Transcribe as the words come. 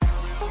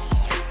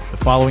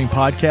following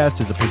podcast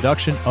is a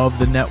production of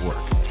the network.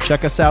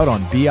 Check us out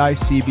on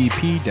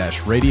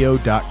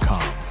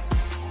bicbp-radio.com.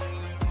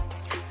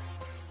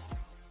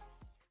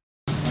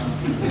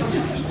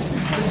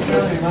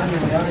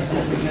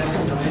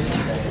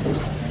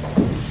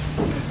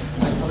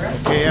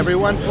 Okay,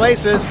 everyone,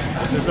 places.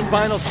 This is the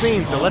final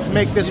scene, so let's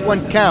make this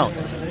one count.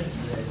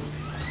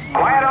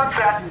 Quiet on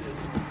set.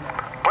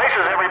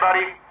 Places,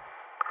 everybody.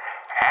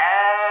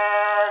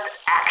 And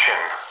action.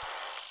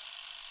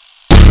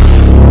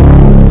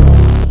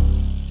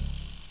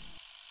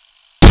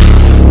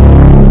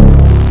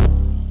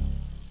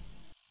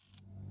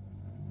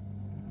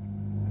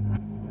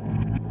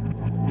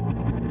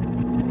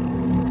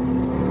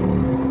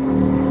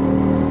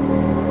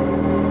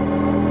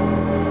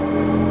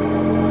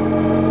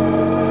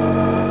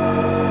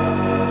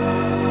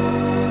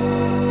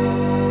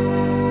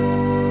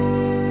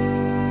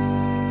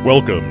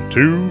 Welcome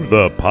to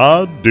the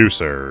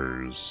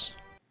PODucers.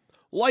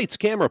 Lights,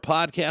 camera,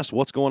 podcast.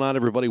 What's going on,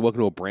 everybody? Welcome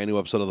to a brand new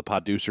episode of the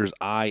PODucers.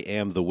 I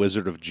am the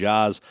Wizard of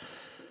Jaws,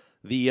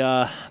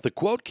 the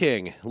quote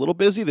king. A little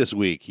busy this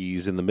week.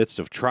 He's in the midst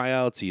of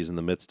tryouts. He's in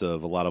the midst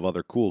of a lot of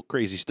other cool,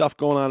 crazy stuff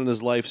going on in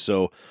his life.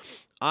 So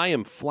I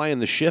am flying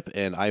the ship,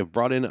 and I've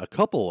brought in a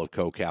couple of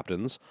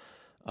co-captains.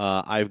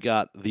 I've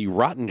got the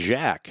Rotten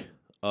Jack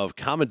of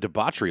common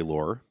debauchery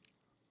lore.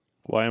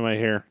 Why am I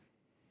here?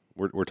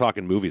 We're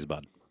talking movies,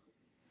 bud.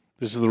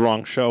 This is the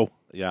wrong show.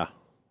 Yeah,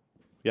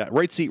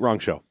 right seat, wrong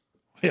show.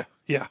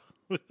 Yeah.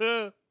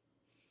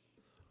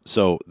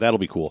 So that'll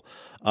be cool.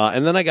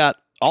 And then I got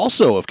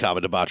also of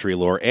Common Debauchery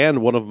lore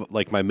and one of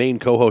my main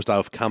co-host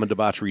of Common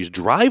Debauchery's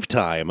Drive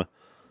Time,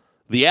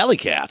 the Alley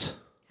Cat.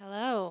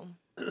 Hello.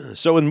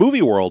 So in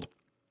movie world,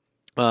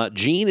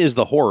 Gene is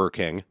the horror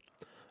king,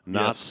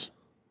 not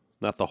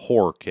the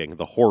horror king,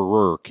 the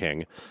horror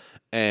king,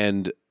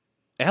 and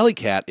Alley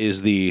Cat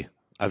is the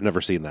I've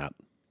never seen that.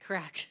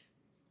 Correct.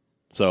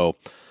 So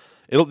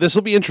this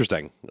will be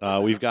interesting.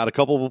 We've got a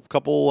couple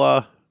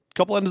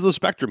ends of the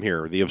spectrum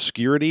here. The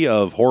obscurity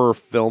of horror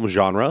film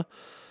genre,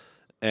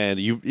 and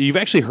you've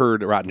actually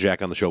heard Rotten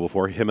Jack on the show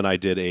before. Him and I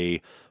did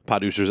a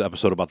PODucers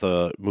episode about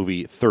the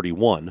movie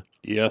 31.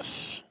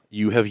 Yes.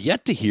 You have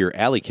yet to hear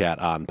Alley Cat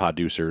on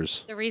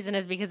PODucers. The reason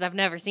is because I've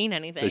never seen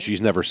anything. Because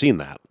she's never seen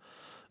that.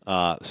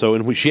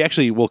 She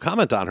actually will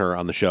comment on her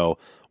on the show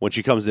when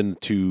she comes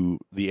into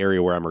the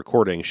area where I'm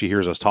recording. She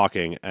hears us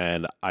talking,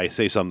 and I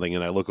say something,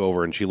 and I look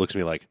over, and she looks at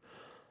me like,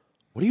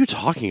 "What are you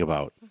talking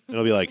about?" And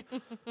I'll be like,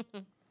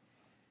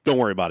 "Don't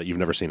worry about it. You've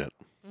never seen it."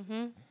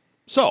 Mm-hmm.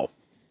 So,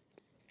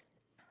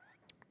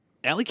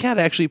 Alley Cat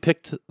actually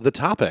picked the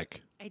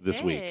topic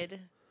this week.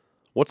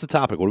 What's the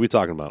topic? What are we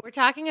talking about? We're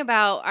talking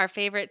about our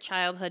favorite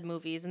childhood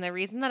movies, and the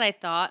reason that I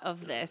thought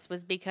of this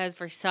was because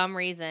for some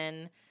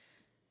reason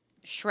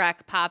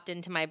Shrek popped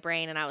into my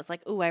brain, and I was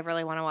like, "Ooh, I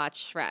really want to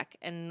watch Shrek,"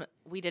 and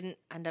we didn't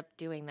end up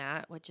doing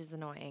that, which is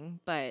annoying.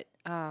 But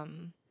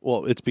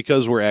well, it's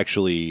because we're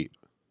actually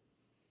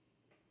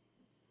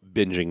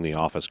binging The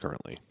Office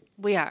currently.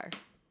 We are,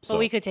 So. but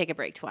we could take a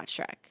break to watch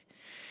Shrek.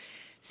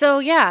 So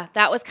yeah,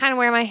 that was kind of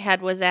where my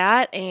head was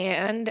at,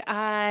 and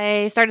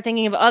I started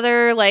thinking of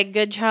other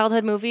good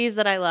childhood movies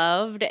that I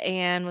loved,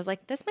 and was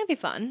like, "This might be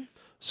fun."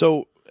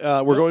 So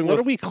we're going. What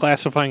are we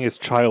classifying as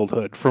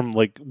childhood? From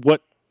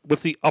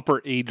what's the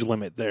upper age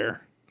limit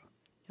there?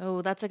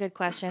 Oh, that's a good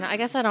question. I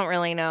guess I don't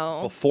really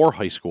know. Before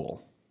high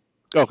school.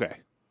 Okay.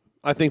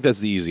 I think that's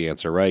the easy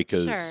answer, right?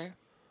 Sure.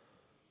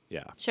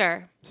 Yeah.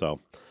 Sure. So,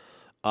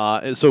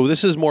 and so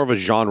this is more of a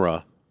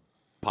genre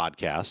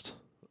podcast,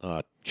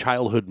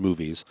 childhood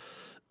movies.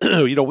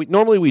 We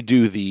normally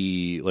do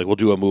we'll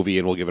do a movie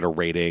and we'll give it a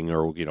rating,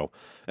 or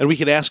and we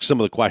can ask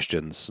some of the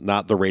questions,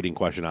 not the rating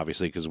question,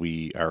 obviously, because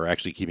we are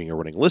actually keeping a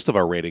running list of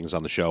our ratings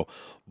on the show.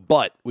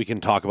 But we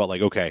can talk about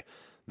okay,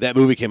 that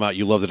movie came out,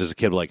 you loved it as a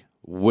kid.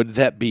 Would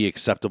that be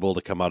acceptable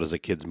to come out as a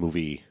kid's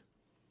movie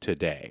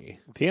today?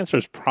 The answer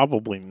is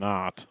probably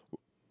not.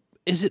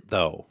 Is it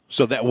though?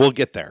 So that we'll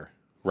get there,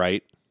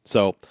 right?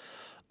 So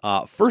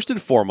first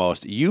and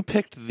foremost, you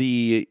picked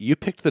the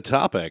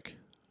topic.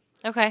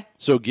 Okay.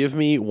 So give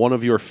me one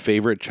of your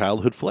favorite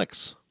childhood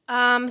flicks.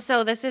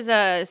 So this is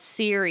a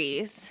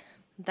series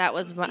that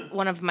was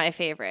one of my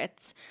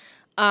favorites.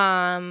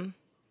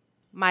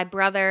 My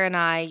brother and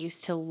I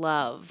used to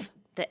love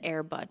the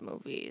Air Bud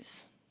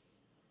movies.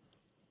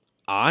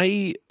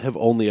 I have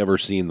only ever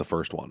seen the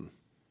first one.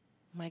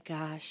 My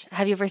gosh.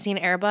 Have you ever seen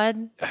Air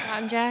Bud,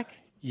 Rotten Jack?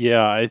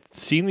 Yeah, I've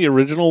seen the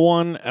original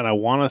one, and I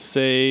want to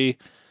say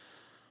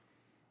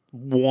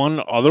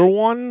one other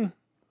one,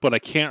 but I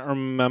can't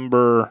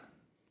remember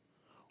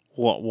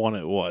what one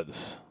it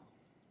was.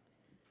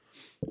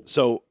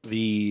 So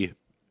the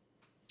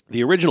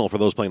original, for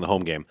those playing the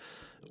home game,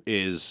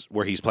 is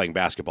where he's playing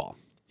basketball.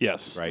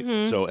 Yes. Right.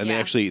 Mm-hmm. So, and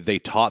Yeah. they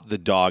taught the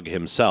dog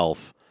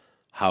himself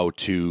how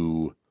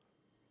to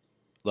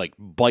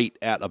bite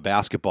at a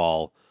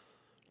basketball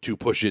to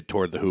push it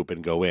toward the hoop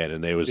and go in.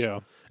 And there was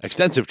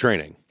extensive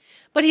training.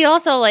 But he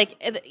also,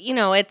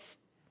 it's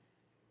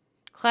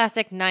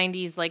classic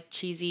 90s,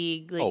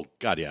 cheesy. Oh,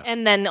 God, yeah.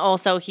 And then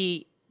also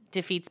he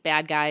defeats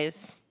bad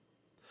guys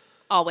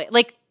always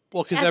like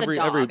Well, because as a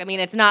dog. I mean,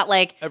 it's not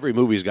like every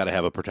movie's got to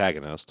have a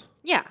protagonist.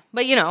 yeah,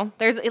 but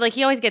there's like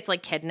he always gets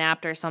like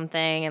kidnapped or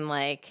something, and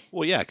like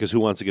Well, yeah, because who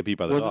wants to get beat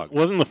by the dog?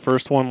 Wasn't the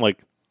first one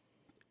like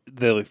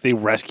they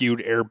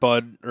rescued Air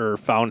Bud or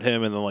found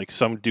him, and then like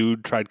some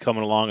dude tried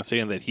coming along and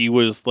saying that he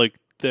was like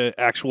the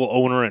actual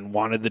owner and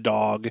wanted the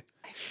dog.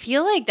 I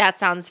feel like that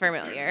sounds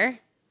familiar.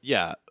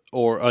 Yeah,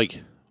 or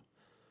like,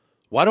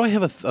 why do I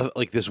have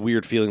like this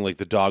weird feeling like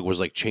the dog was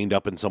like chained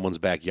up in someone's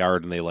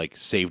backyard and they like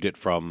saved it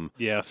from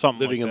Something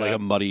living like in like that. a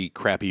muddy,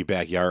 crappy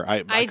backyard?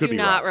 I could do be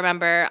not wrong.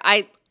 remember.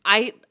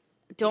 I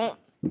don't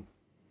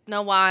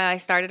know why I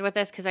started with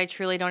this because I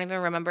truly don't even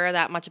remember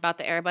that much about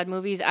the Air Bud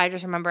movies. I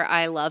just remember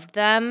I loved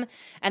them,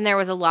 and there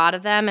was a lot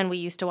of them, and we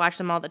used to watch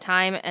them all the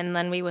time. And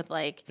then we would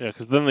like Yeah,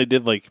 because then they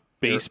did like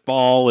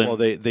baseball and Well,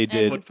 they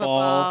did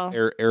football.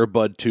 Air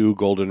Bud 2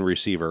 Golden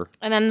Receiver.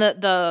 And then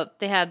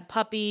they had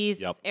puppies,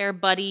 Yep. Air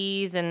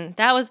Buddies, and it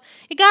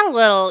got a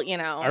little,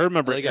 I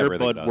remember I think Air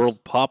everything Bud does.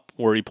 World Pup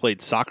where he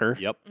played soccer.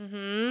 Yep.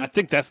 Mm-hmm. I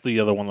think that's the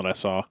other one that I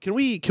saw. Can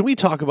we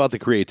talk about the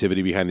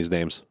creativity behind these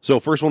names?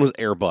 So first one was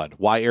Air Bud.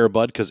 Why Air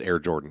Bud? Because Air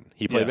Jordan.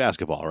 He played Yeah.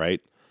 basketball, right?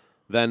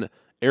 Then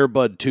Air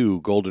Bud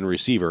 2 Golden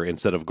Receiver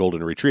instead of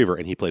Golden Retriever,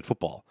 and he played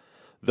football.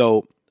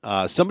 Though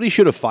somebody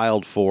should have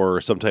filed for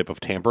some type of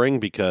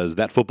tampering because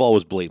that football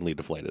was blatantly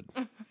deflated.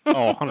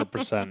 Oh,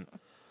 100%.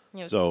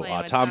 So,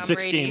 Tom,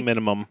 6-game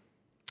minimum.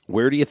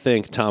 Where do you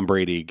think Tom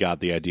Brady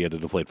got the idea to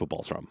deflate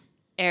footballs from?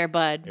 Air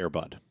Bud, Air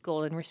Bud.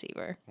 Golden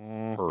Receiver.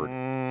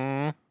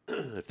 Heard.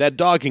 If that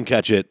dog can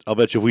catch it, I'll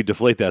bet you if we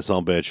deflate that son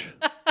of a bitch,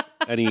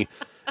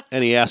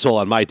 any asshole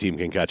on my team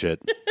can catch it.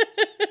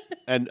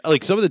 And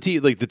like some of the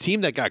team, like the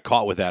team that got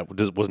caught with that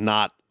was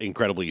not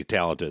incredibly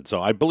talented. So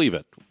I believe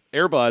it.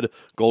 Air Bud,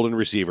 Golden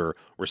Receiver,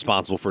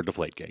 responsible for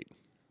Deflategate.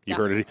 You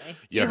heard it. Definitely.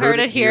 You heard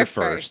it here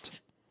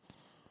first.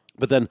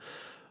 But then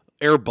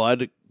Air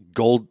Bud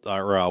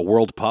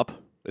World Pup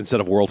instead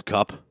of World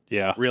Cup.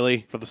 Yeah.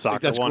 Really? For the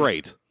soccer That's one.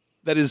 great.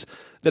 That is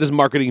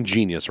marketing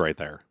genius right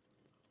there.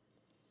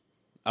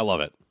 I love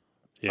it.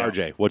 Yeah.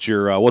 RJ, what's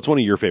one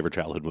of your favorite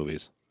childhood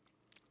movies?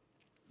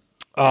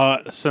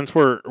 Since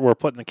we're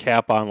putting the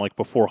cap on like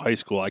before high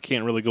school, I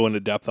can't really go into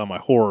depth on my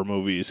horror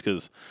movies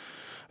because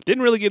I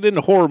didn't really get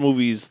into horror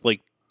movies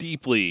like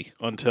deeply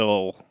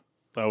until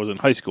I was in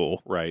high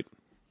school. Right.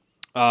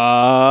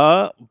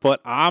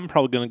 But I'm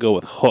probably gonna go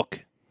with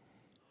Hook.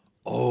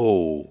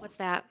 Oh, What's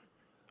that?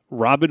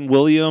 Robin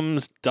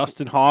Williams,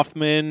 Dustin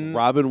Hoffman.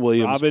 Robin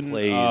Williams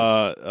plays.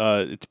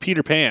 It's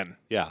Peter Pan.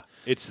 Yeah,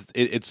 it's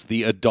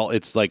the adult.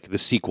 It's like the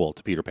sequel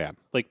to Peter Pan.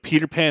 Like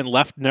Peter Pan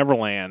left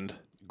Neverland,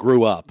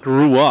 Grew up,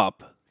 grew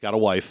up, got a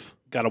wife.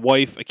 got a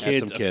wife, a kid,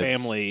 some a kids.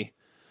 family,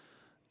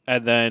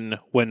 and then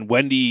when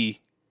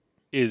Wendy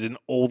is an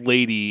old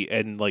lady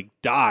and like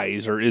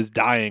dies or is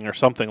dying or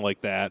something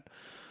like that,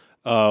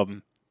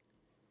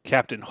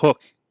 Captain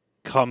Hook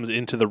comes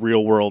into the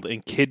real world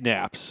and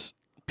kidnaps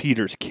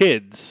Peter's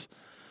kids,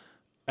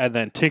 and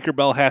then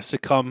Tinkerbell has to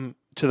come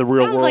to the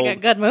real Sounds world like a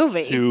good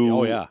movie.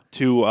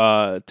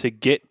 to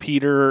get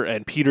Peter,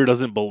 and Peter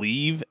doesn't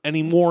believe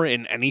anymore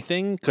in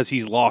anything because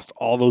he's lost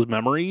all those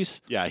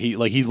memories. Yeah,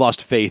 he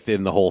lost faith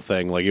in the whole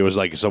thing. Like it was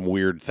like some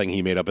weird thing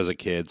he made up as a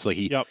kid. So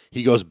he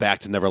goes back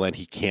to Neverland.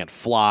 He can't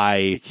fly.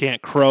 He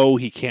can't crow.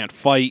 He can't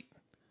fight.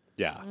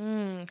 Yeah.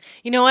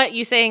 You know what?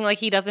 You saying like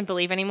he doesn't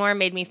believe anymore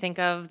made me think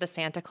of the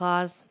Santa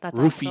Claus. That's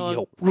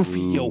also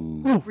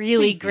Rufio. a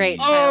really great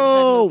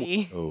Oh! childhood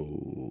movie.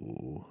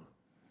 Oh.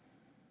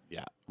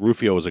 Yeah,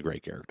 Rufio was a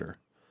great character.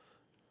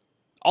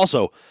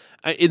 Also,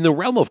 in the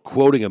realm of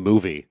quoting a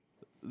movie,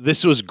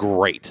 this was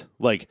great.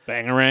 Like,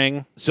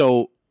 Bangarang.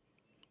 so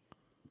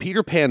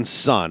Peter Pan's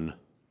son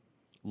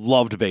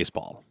loved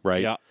baseball,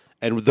 right? Yeah.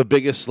 And the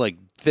biggest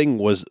thing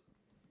was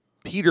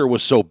Peter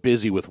was so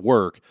busy with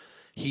work,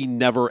 he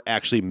never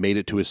actually made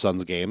it to his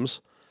son's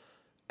games,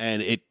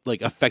 and it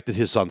affected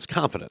his son's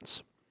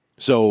confidence.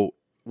 So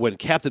when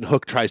Captain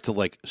Hook tries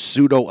to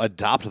pseudo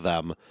adopt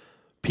them,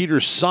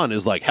 Peter's son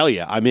is like, hell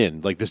yeah, I'm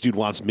in. Like, this dude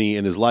wants me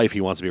in his life. He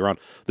wants to be around.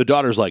 The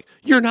daughter's like,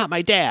 you're not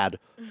my dad.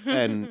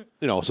 And,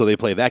 so they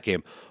play that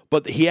game.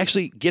 But he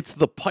actually gets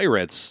the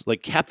pirates,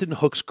 like Captain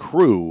Hook's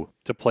crew,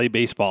 To play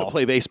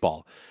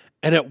baseball.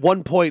 And at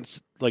one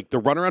point, the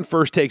runner on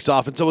first takes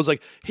off and someone's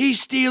like, he's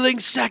stealing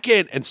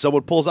second. And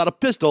someone pulls out a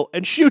pistol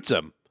and shoots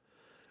him.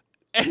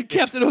 And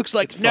Captain Hook's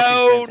like,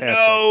 no,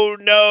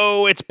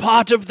 it's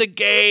part of the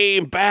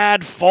game.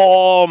 Bad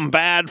form.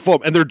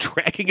 And they're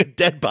dragging a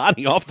dead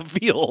body off the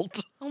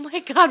field. Oh my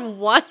God,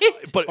 what?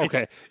 But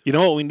Okay. You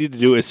know what we need to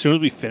do? As soon as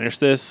we finish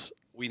this,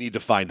 we need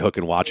to find Hook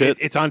and watch it.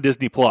 it's on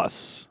Disney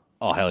Plus.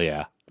 Oh, hell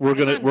yeah. We're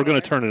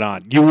gonna turn it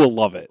on. You will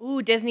love it.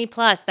 Ooh, Disney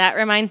Plus. That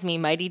reminds me,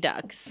 Mighty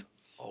Ducks.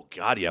 Oh,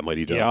 God, yeah,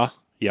 Mighty Ducks.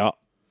 Yeah.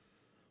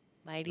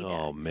 Mighty Ducks.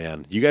 Oh,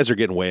 man. You guys are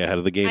getting way ahead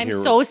of the game I'm here.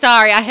 so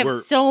sorry. I have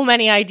We're- so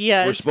many We're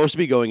ideas. supposed to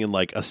be going in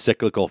a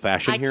cyclical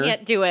fashion I here.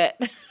 can't do it.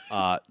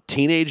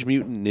 Teenage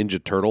Mutant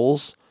Ninja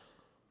Turtles,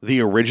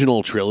 the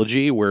original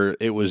trilogy where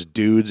it was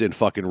dudes in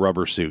fucking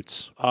rubber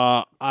suits.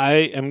 I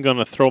am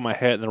gonna throw my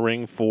hat in the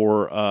ring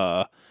for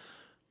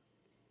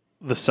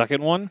the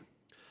second one.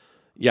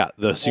 Yeah,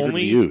 the Secret of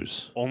the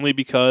Ooze. Only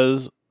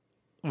because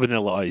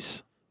Vanilla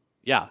Ice.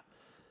 Yeah.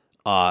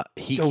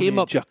 He Go came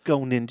ninja, up. Go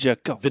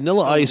Ninja, go.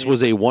 Vanilla Go Ice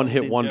was ninja, a go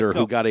one-hit ninja, wonder go.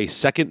 who got a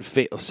second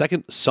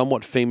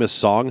somewhat famous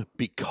song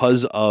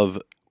because of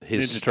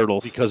his Ninja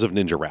Turtles. because of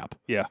Ninja Rap.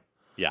 Yeah.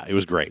 Yeah, it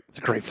was great. It's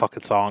a great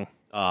fucking song.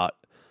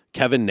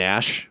 Kevin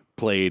Nash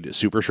played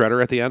Super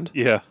Shredder at the end.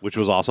 Yeah. Which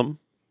was awesome.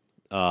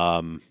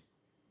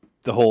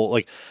 The whole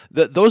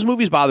those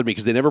movies bothered me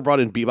because they never brought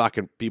in Bebop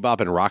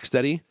and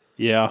Rocksteady,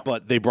 Yeah.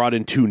 but they brought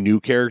in two new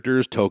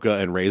characters, Toka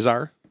and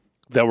Razor.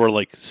 That were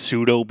like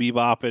pseudo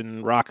Bebop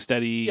and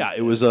Rocksteady. Yeah,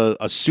 it was a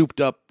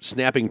souped up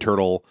snapping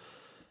turtle.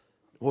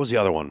 What was the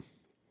other one?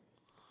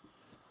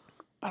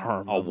 I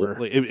don't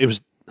remember. It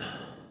was.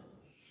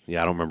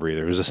 Yeah, I don't remember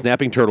either. It was a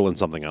snapping turtle and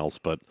something else,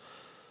 but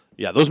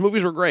yeah, those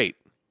movies were great,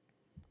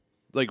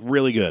 like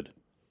really good.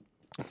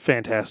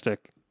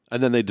 Fantastic.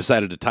 And then they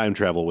decided to time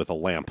travel with a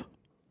lamp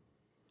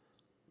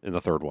in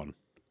the third one.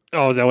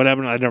 Oh, is that what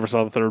happened? I never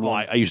saw the third Well,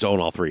 one. I used to own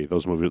all three.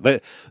 Those movies.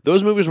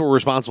 Those movies were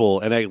responsible,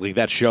 and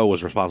that show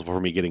was responsible for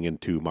me getting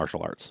into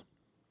martial arts.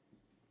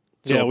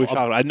 So, yeah, we've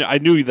talked. I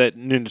knew that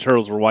Ninja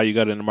Turtles were why you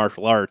got into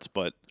martial arts,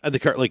 but and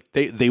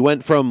they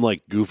went from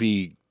like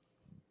goofy,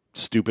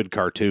 stupid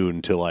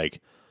cartoon to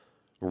like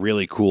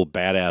really cool,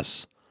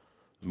 badass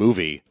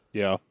movie,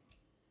 yeah.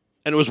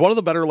 and it was one of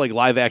the better like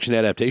live action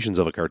adaptations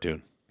of a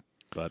cartoon.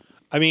 But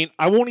I mean,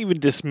 I won't even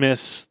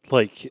dismiss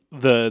like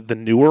the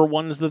newer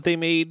ones that they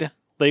made.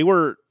 They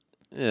were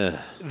the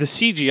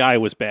CGI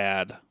was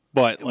bad,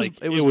 but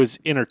it was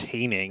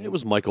entertaining. It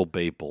was Michael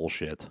Bay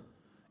bullshit.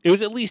 It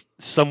was at least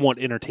somewhat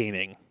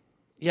entertaining.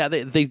 Yeah,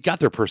 they got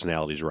their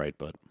personalities right,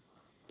 but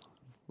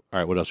all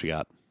right, what else we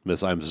got?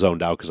 Miss, I'm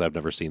zoned out because I've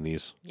never seen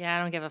these. Yeah, I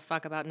don't give a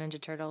fuck about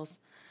Ninja Turtles.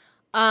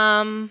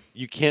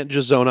 You can't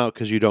just zone out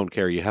because you don't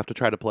care. You have to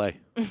try to play.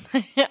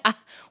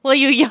 Well,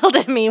 you yelled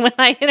at me when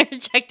I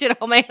interjected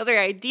all my other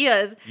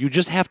ideas. You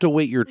just have to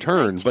wait your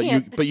turn,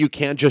 but you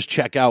can't just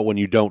check out when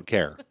you don't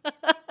care.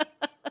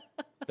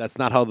 That's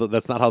not how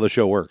the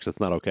show works. That's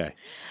not okay.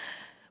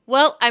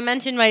 Well, I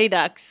mentioned Mighty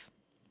Ducks.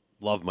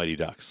 Love Mighty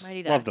Ducks.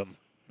 Mighty Ducks. Loved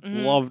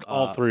them. Loved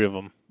all three of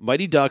them.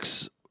 Mighty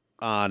Ducks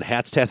on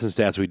Hats, Tats, and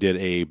Stats. We did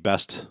a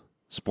best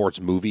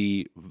sports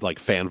movie like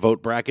fan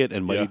vote bracket,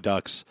 and Mighty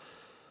Ducks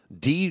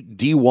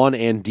D1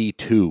 and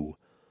D2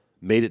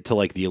 made it to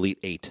like the Elite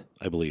Eight,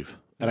 I believe.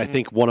 And I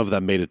think one of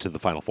them made it to the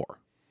Final Four.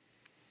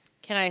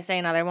 Can I say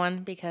another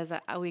one? Because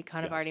we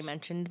kind of already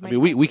mentioned I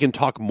mean, we can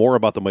talk more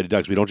about the Mighty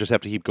Ducks. We don't just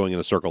have to keep going in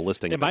a circle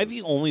listing. Am I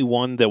the only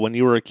one that when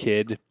you were a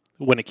kid,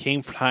 when it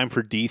came time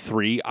for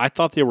D3, I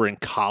thought they were in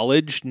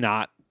college,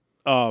 not...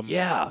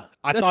 Yeah.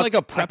 I That's thought like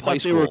a prep high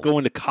they were school.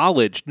 going to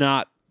college,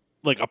 not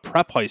like a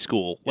prep high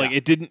school. Like Yeah.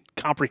 it didn't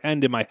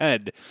comprehend in my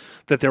head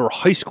that there were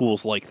high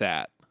schools like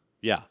that.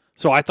 Yeah.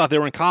 So I thought they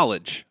were in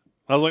college.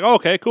 I was like, oh,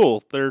 okay,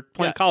 cool. They're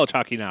playing Yeah. college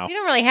hockey now. We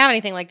don't really have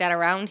anything like that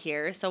around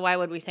here, so why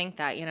would we think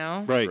that, you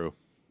know? Right. True.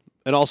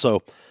 And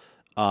also,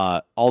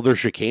 all their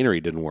chicanery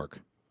didn't work.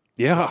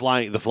 Yeah.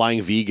 The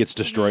flying V gets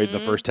destroyed in the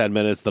first 10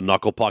 minutes. The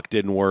knuckle puck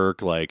didn't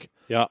work. Like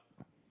Yeah.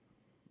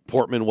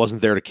 Portman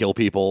wasn't there to kill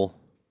people.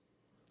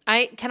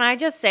 Can I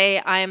just say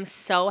I am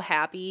so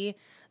happy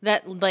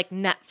that like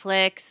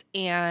Netflix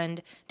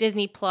and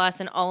Disney Plus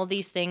and all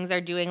these things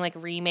are doing like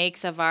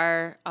remakes of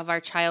our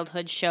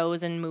childhood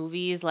shows and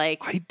movies.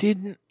 Like I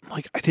didn't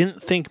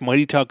think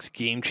Mighty Ducks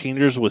Game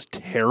Changers was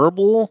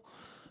terrible.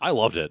 I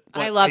loved it.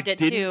 I but loved it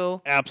didn't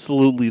too.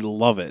 Absolutely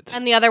love it.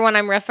 And the other one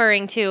I'm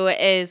referring to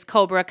is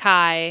Cobra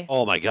Kai,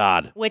 Oh my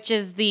God. which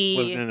is Wasn't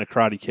the in a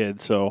Karate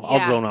Kid, so I'll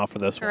Yeah. zone out for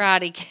this one.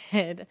 Karate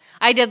Kid.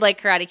 I did like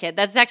Karate Kid.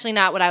 That's actually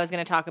not what I was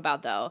going to talk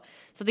about though.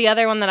 So the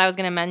other one that I was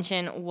going to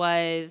mention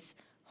was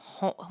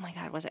oh my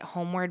God, was it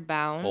Homeward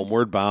Bound?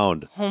 Homeward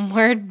Bound.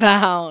 Homeward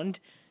Bound.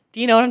 Do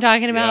you know what I'm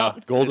talking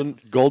about?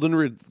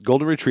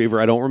 Golden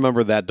Retriever. I don't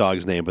remember that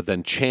dog's name, but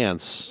then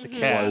Chance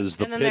cat. was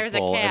the And then pit there's a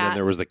bull, and then cat.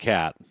 there was the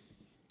cat.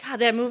 God,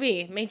 that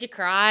movie made you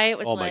cry. It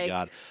was Oh like, my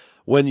God.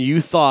 When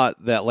you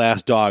thought that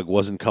last dog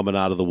wasn't coming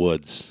out of the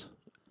woods,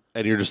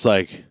 and you're just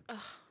like,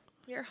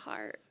 your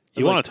heart.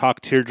 You want to talk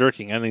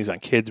tear-jerking endings on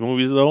kids'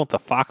 movies, though? The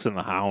Fox and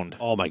the Hound.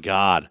 oh my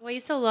God. Well, I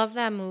used to love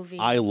that movie.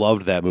 I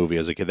loved that movie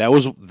as a kid.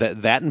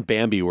 That and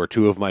Bambi were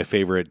two of my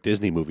favorite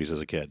Disney movies as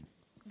a kid.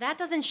 That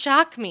doesn't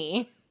shock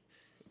me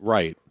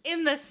Right.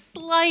 in the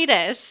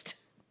slightest.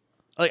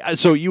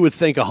 So you would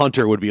think a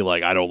hunter would be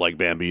like, I don't like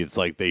Bambi. It's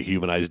like they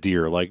humanize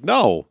deer. Like,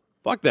 no,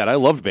 fuck that. I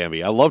loved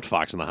Bambi. I loved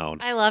Fox and the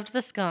Hound. I loved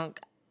the skunk.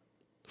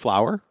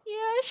 Flower? Yeah,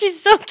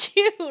 she's so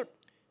cute.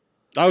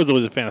 I was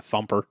always a fan of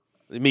Thumper.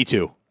 Me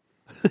too.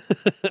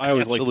 I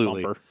always liked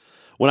Absolutely. Thumper.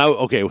 When I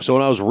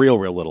was real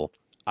little,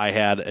 I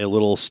had a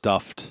little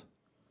stuffed,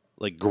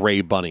 like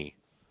gray bunny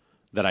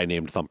that I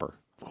named Thumper.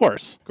 Of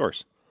course. Of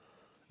course,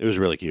 it was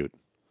really cute.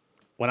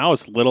 When I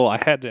was little, I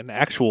had an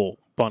actual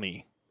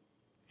bunny.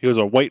 He was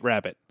a white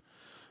rabbit.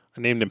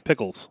 I named him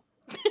Pickles.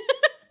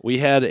 We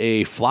had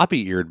a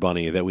floppy-eared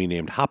bunny that we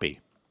named Hoppy.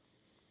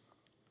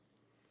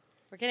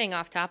 We're getting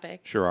off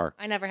topic. Sure are.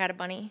 I never had a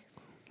bunny.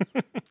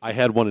 I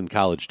had one in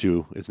college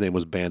too. Its name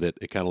was Bandit.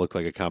 It kind of looked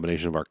like a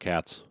combination of our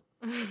cats.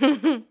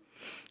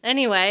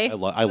 Anyway, I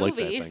like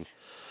that movies. thing.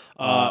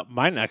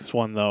 My next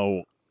one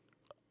though,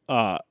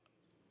 and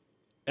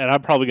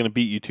I'm probably going to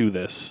beat you to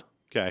this.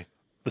 Okay.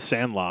 The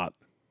Sandlot.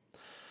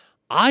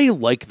 I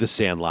like The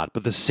Sandlot,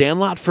 but The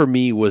Sandlot for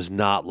me was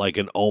not like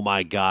an, oh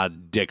my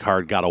God, Dick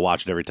Hard, gotta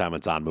watch it every time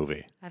it's on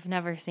movie. I've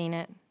never seen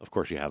it. Of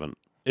course you haven't.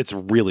 It's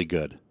really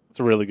good, It's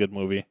a really good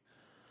movie.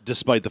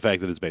 despite the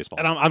fact that it's baseball.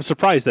 And I'm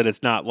surprised that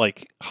it's not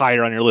like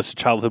higher on your list of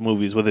childhood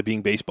movies with it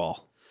being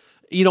baseball.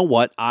 You know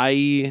what?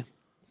 I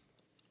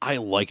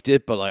liked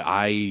it, but like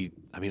I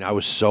mean, I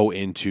was so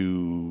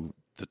into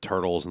the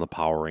Turtles and the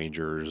Power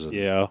Rangers. And,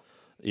 Yeah.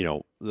 you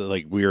know,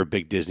 like we were a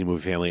big Disney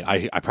movie family.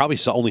 I probably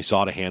only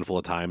saw it a handful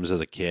of times as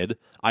a kid.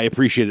 I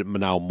appreciate it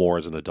now more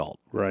as an adult.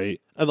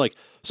 Right. And like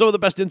some of the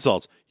best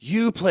insults,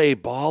 you play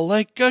ball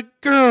like a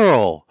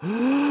girl.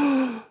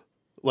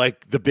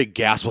 Like the big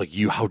gasp, like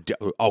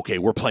okay,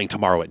 we're playing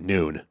tomorrow at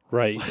noon.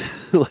 Right.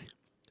 Like,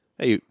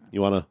 hey, you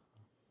want a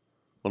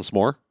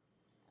s'more?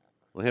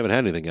 Well, I haven't had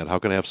anything yet. How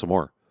can I have some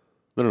more?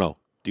 No.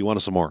 Do you want a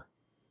some more?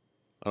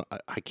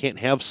 I can't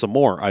have some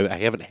more. I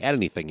haven't had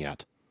anything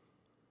yet.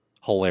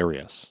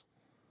 Hilarious.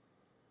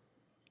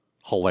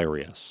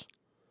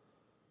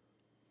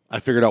 I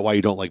figured out why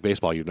you don't like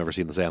baseball. You've never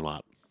seen The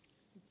Sandlot.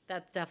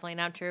 That's definitely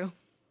not true.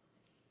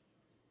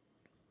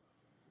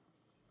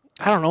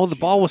 I don't know. The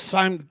ball was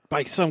signed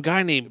by some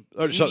guy named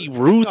So- Baby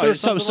Ruth or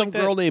some something like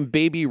that. girl named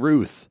Baby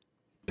Ruth.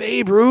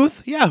 Babe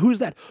Ruth? Yeah, who's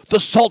that? The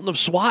Sultan of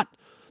SWAT?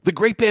 The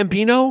Great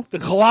Bambino? The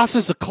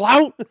Colossus of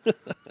Clout?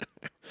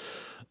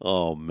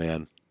 Oh,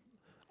 man.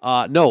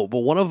 No, but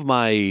one of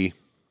my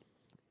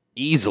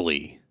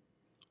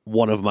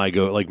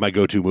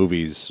go-to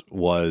movies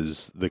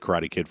was the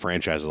Karate Kid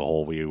franchise as a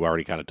whole. We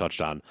already kind of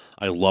touched on.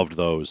 I loved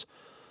those.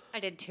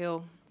 I did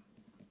too.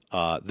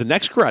 The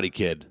next Karate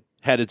Kid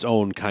had its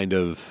own kind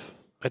of,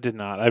 I did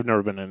not. I've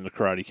never been in the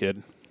Karate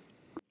Kid.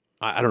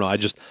 I don't know.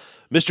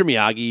 Mr.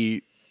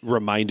 Miyagi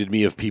reminded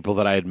me of people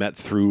that I had met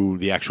through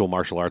the actual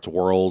martial arts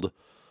world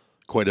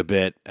quite a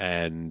bit,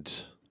 and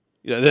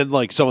then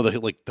like some of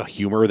the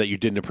humor that you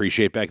didn't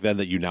appreciate back then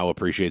that you now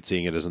appreciate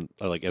seeing it as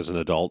an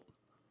adult.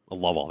 I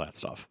love all that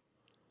stuff.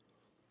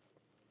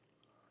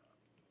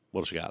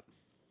 What else you got?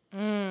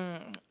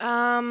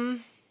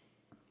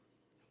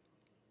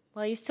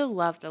 Well, I used to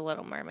love The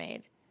Little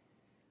Mermaid.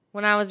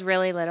 When I was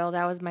really little,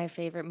 that was my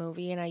favorite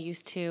movie, and I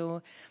used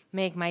to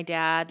make my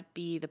dad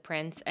be the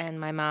prince and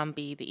my mom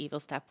be the evil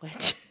step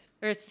witch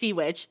or sea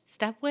witch.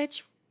 Step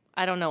witch?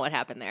 I don't know what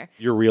happened there.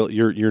 Your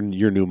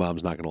new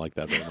mom's not going to like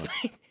that very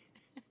much.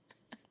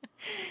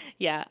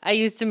 Yeah, I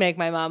used to make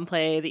my mom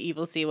play the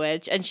evil sea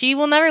witch, and she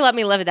will never let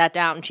me live that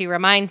down. She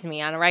reminds me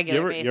on a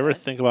regular basis. You ever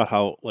think about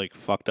how like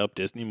fucked up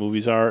Disney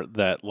movies are?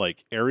 That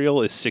like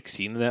Ariel is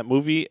 16 in that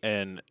movie,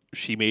 and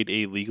she made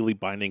a legally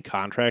binding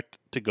contract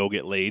to go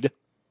get laid.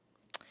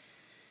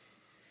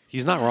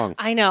 He's not wrong.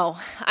 I know.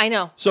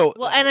 So,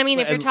 Well, and I mean,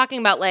 if you're and- talking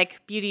about like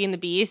Beauty and the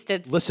Beast,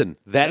 it's Listen,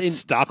 That's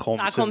Stockholm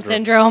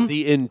syndrome.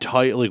 the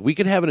entire we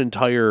could have an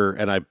entire,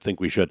 and I think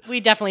we should We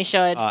definitely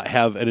should.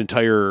 have an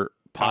entire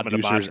Common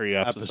PODucers Debauchery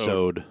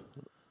episode.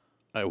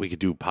 We could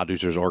do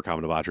PODucers or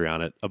Common Debauchery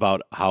on it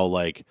about how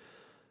like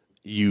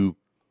the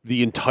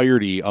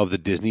entirety of the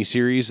Disney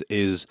series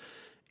is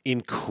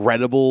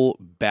incredible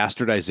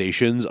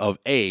bastardizations of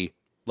A,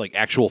 like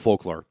actual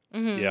folklore,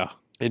 Yeah.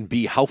 and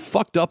B, how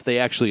fucked up they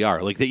actually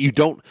are. Like that you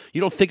don't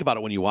think about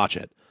it when you watch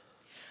it.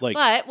 Like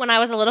But when I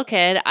was a little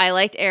kid, I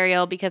liked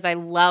Ariel because I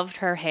loved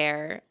her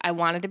hair. I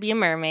wanted to be a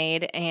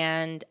mermaid,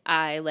 and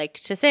I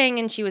liked to sing,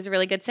 and she was a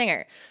really good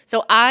singer.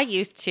 So I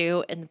used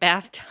to, in the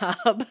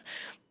bathtub,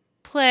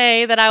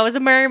 play that I was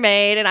a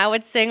mermaid, and I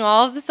would sing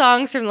all of the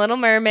songs from Little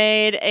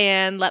Mermaid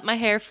and let my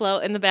hair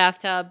float in the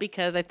bathtub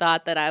because I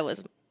thought that I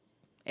was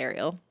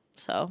Ariel.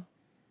 So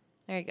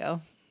there you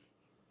go.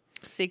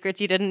 Secrets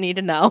you didn't need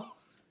to know.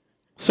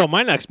 So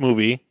my next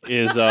movie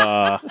is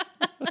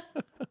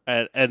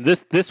and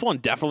this one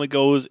definitely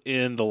goes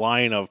in the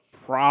line of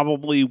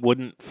probably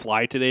wouldn't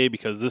fly today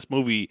because this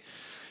movie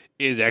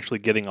is actually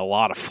getting a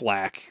lot of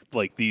flack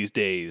like these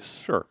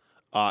days. sure.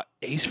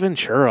 Ace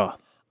Ventura.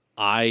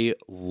 I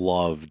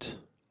loved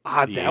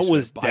That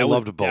was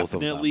loved both of them.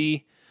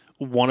 definitely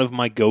one of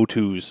my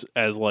go-tos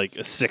as like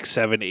a 6,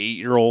 7,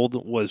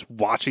 8-year-old was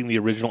watching the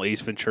original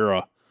Ace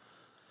Ventura.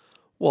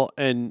 Well,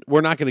 and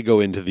we're not going to go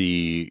into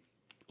the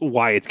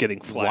Why it's getting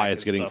flack. why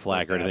it's and getting stuff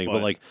flack or like that, anything,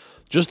 but like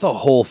just the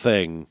whole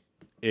thing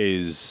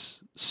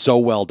is so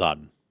well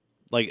done.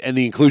 Like, and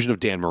the inclusion of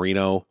Dan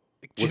Marino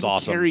was Jim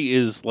awesome. Carrey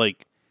is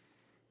like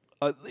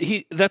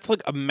that's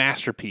like a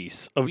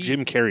masterpiece of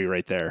Jim Carrey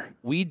right there.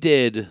 We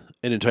did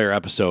an entire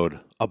episode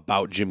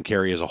about Jim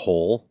Carrey as a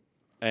whole.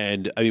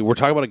 And I mean, we're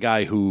talking about a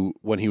guy who,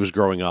 when he was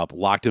growing up,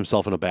 locked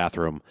himself in a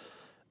bathroom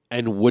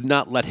and would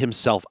not let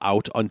himself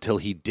out until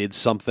he did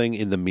something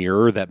in the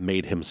mirror that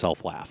made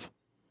himself laugh.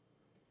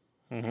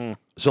 Mm-hmm.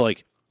 So,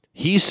 like,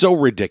 he's so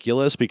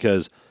ridiculous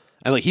because,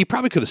 and like, he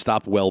probably could have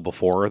stopped well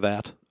before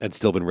that and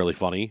still been really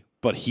funny,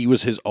 but he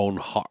was his own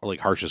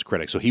harshest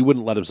critic, so he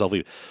wouldn't let himself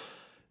leave.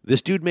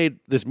 This dude made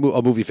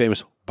a movie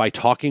famous by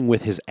talking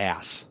with his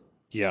ass.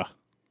 Yeah.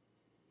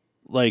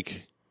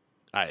 like,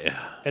 I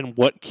And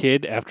what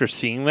kid, after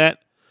seeing that,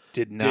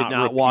 did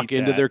not walk repeat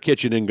into that? their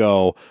kitchen and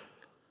go,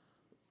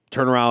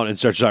 turn around and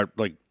start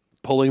like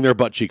pulling their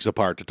butt cheeks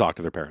apart to talk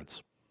to their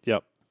parents.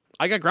 Yep.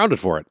 I got grounded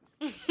for it.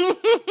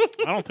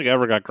 I don't think I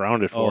ever got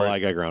grounded for it. I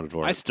got grounded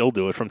for I it. still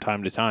do it from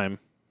time to time.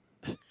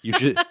 You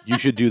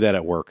should do that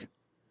at work.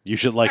 You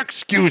should like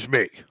Excuse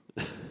me.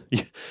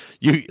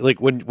 you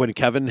like when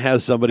Kevin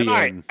has somebody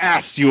in,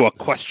 asked you a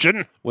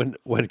question. when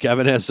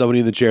Kevin has somebody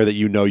in the chair that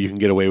you know you can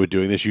get away with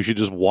doing this, you should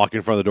just walk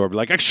in front of the door and be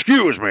like,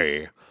 "Excuse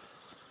me,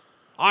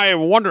 I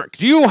am wondering,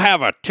 do you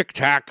have a Tic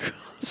Tac?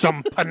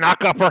 Some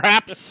Panaka,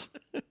 perhaps?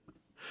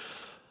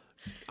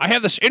 I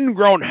have this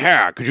ingrown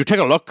hair. Could you take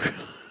a look?"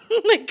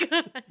 Oh my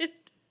god.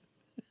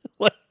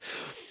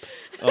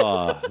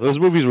 Those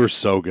movies were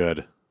so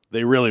good.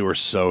 They really were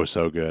so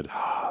good.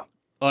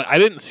 I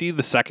didn't see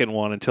the second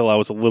one until I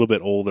was a little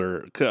bit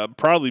older,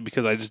 probably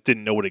because I just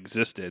didn't know it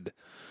existed.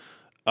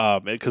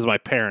 Because my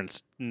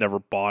parents never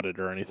bought it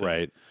or anything.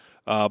 Right.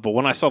 But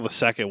when I saw the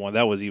second one,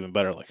 that was even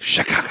better. Like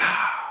Chicago,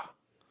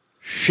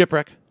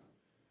 Shipwreck,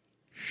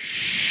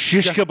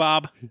 Shish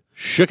Kebab,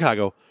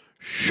 Chicago,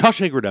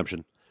 Shawshank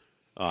Redemption.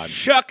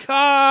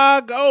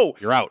 Chicago.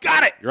 You're out.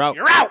 Got it. You're out.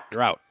 You're out.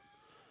 You're out.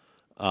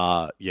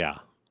 Yeah.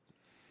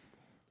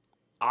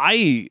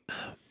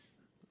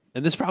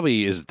 And this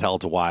probably is the tell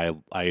to why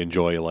I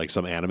enjoy like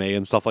some anime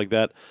and stuff like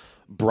that.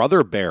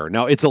 Brother Bear.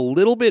 Now it's a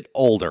little bit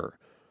older,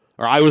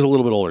 or I was a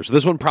little bit older, so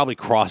this one probably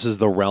crosses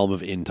the realm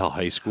of into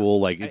high school.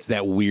 Like it's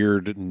that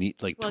weird,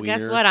 neat, like. Well, tweener.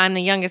 guess what? I'm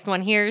the youngest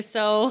one here,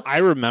 so I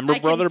remember I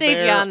can Brother save you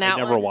Bear. on that I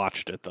never one.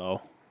 watched it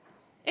though.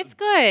 it's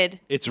good.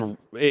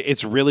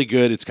 It's really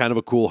good. It's kind of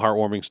a cool,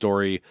 heartwarming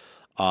story.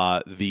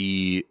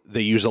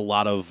 They use a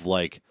lot of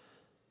like.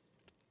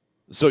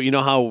 So you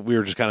know how we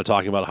were just kind of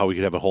talking about how we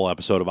could have a whole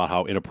episode about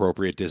how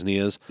inappropriate Disney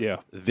is? Yeah.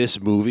 This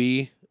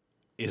movie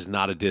is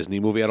not a Disney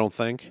movie, I don't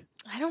think.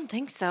 I don't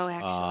think so,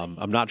 actually.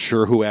 I'm not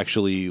sure who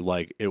actually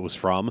like it was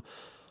from,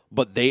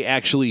 but they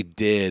actually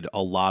did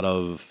a lot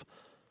of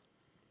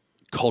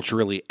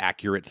culturally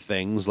accurate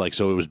things. Like,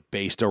 so it was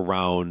based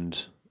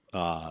around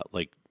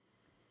like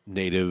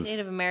Native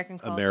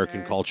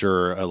American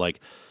culture,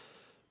 like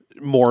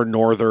more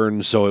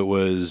northern. So it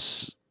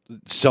was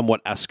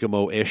somewhat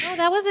Eskimo-ish. Oh,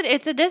 that was it.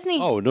 It's a Disney.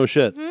 Oh, no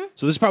shit.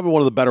 So this is probably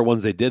one of the better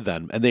ones they did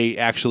then. And they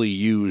actually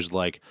used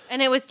like,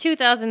 And it was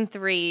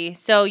 2003,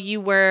 so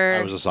you were...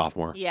 I was a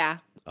sophomore. Yeah,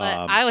 but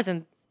I was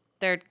in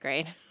 3rd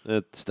grade.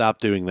 Stop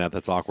doing that.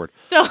 That's awkward.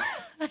 So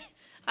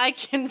I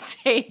can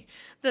say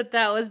that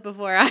was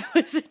before I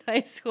was in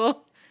high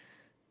school.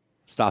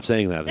 Stop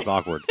saying that. It's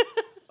awkward.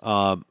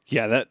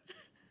 Yeah, that.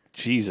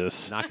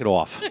 Jesus. Knock it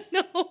off.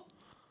 No.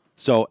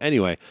 So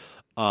anyway,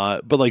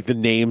 but like the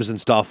names and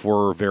stuff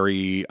were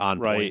very on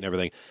point Right. and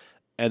everything.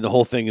 And the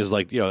whole thing is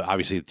like,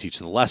 obviously it teaches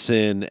the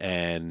lesson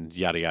and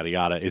yada, yada,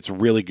 yada. It's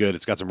really good.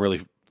 It's got some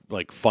really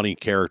like funny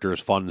characters,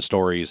 fun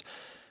stories.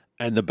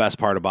 And the best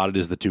part about it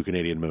is the 2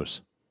 Canadian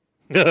moose.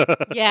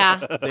 Yeah,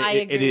 I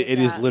agree. It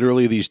is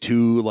literally these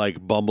 2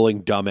 like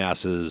bumbling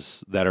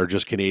dumbasses that are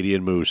just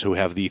Canadian moose who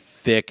have the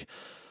thick,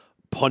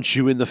 punch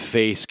you in the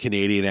face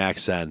Canadian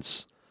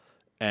accents.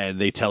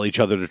 And they tell each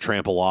other to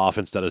trample off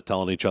instead of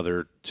telling each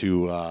other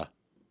to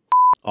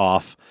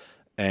off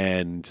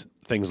and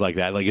things like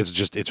that. Like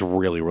it's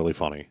really, really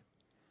funny.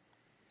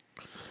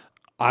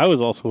 I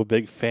was also a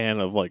big fan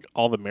of like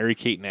all the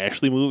Mary-Kate and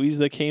Ashley movies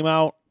that came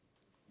out.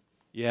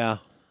 Yeah.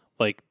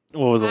 Like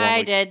what was the one? I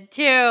Like, did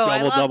too.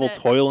 I loved Double it.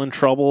 Toil and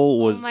Trouble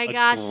was my a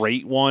gosh.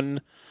 great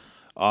one.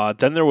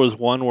 Then there was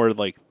one where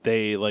like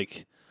they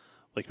like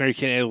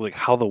Mary-Kate and like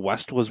How the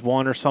West Was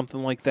Won or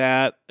something like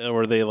that,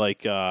 where they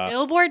like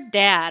Billboard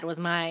Dad was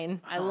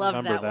mine. I loved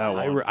remember that that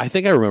one. one. I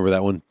think I remember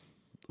that one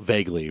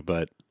vaguely,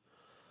 but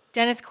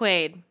Dennis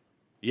Quaid.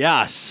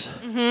 yes.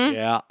 Mm-hmm.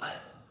 Yeah.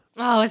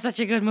 Oh, it's such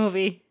a good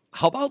movie.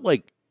 How about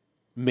like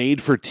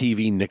made for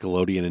TV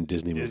Nickelodeon and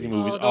Disney movies? Disney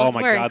movies. those Oh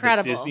my were god,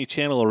 incredible. the Disney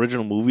Channel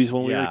original movies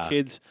when we Yeah. were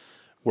kids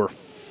were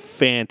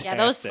fantastic.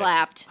 Yeah, those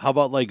slapped. How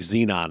about like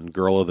Xenon,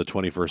 Girl of the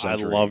 21st I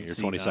Century, loved or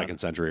Xenon. 22nd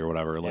century or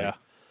whatever? Like, Yeah.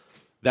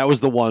 that was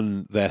the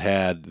one that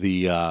had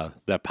the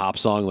that pop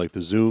song, like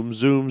the zoom,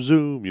 zoom,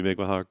 zoom. You make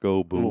my heart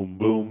go boom,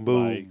 boom,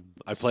 boom. like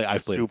I played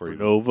it for you.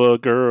 Supernova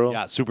Girl.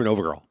 Yeah, Supernova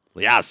Girl.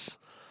 Yes.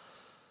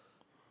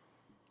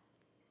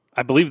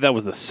 I believe that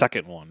was the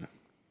second one.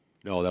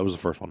 No, that was the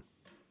first one.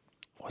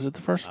 Was it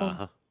the first one?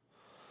 Uh-huh.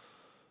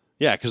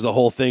 Yeah, because the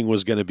whole thing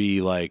was going to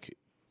be like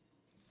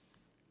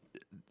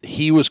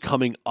he was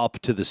coming up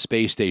to the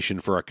space station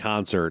for a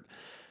concert,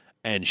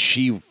 and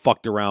she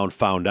fucked around,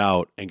 found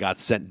out, and got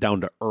sent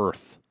down to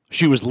Earth.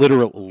 She was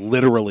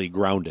literally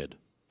grounded.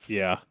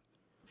 Yeah.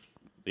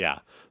 Yeah.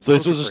 So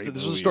Those this are was great a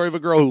story of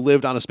movies. a girl who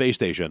lived on a space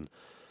station,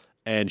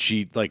 and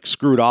she like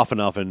screwed off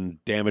enough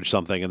and damaged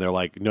something, and they're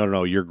like,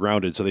 no, you're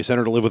grounded. So they sent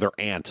her to live with her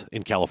aunt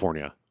in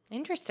California.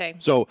 Interesting.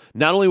 So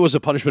not only was it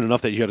punishment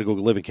enough that you had to go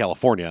live in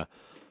California,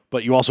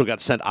 but you also got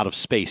sent out of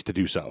space to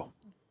do so.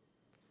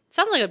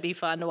 Sounds like it'd be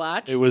fun to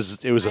watch. It was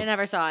I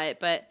never saw it,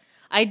 but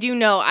I do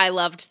know I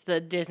loved the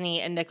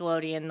Disney and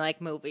Nickelodeon like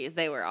movies.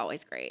 They were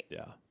always great.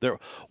 Yeah.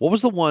 What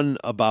was the one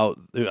about?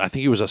 I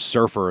think he was a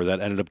surfer that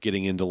ended up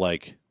getting into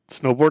like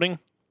Snowboarding?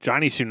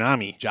 Johnny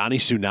Tsunami. Johnny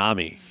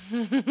Tsunami.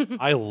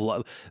 I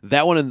love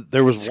that one. And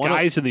there was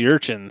Skies and the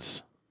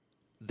Urchins.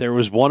 There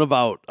was one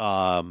about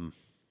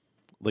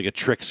like a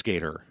trick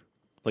skater,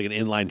 like an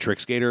inline trick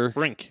skater.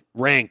 Brink.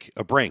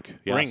 A brink.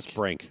 Yes,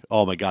 brink.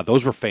 Oh my god,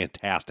 those were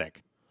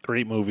fantastic.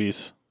 Great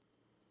movies.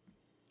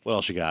 What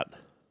else you got?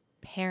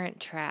 Parent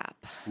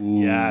Trap.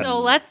 Ooh. Yes. So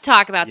let's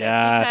talk about this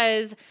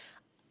Yes. because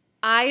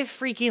I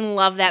freaking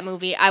love that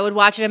movie. I would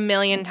watch it a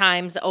million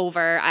times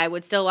over. I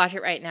would still watch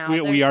it right now.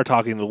 We are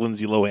talking the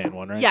Lindsay Lohan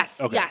one, right? Yes,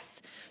 Okay.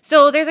 yes.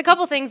 So there's a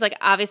couple things, like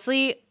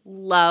obviously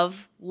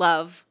love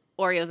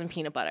Oreos and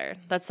peanut butter.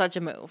 That's such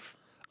a move.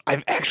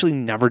 I've actually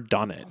never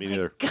done it. Me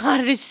neither. God,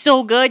 it is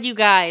so good, you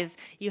guys.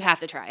 You have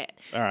to try it.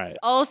 All right.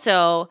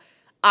 Also,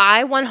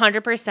 I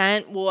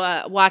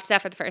 100% watched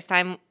that for the first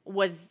time,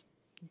 was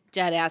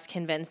dead ass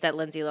convinced that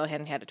Lindsay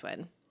Lohan had a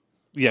twin.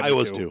 Yeah, I me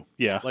was too.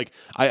 Yeah. Like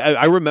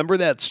I remember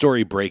that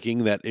story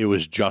breaking that it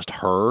was just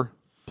her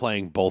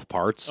playing both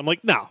parts. I'm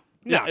like, no.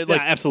 Yeah, No,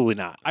 like- absolutely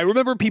not. I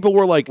remember people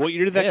were like, What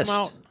year did that pissed.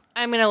 come out?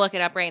 I'm going to look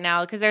it up right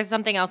now because there's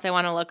something else I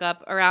want to look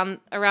up around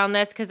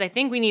this because I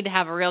think we need to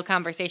have a real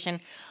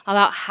conversation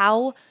about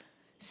how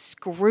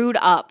screwed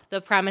up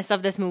the premise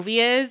of this movie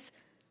is.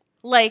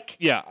 Like,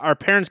 Yeah, our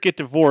parents get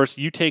divorced.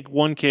 You take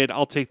one kid,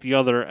 I'll take the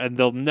other, and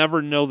they'll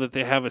never know that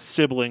they have a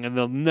sibling, and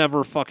they'll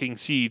never fucking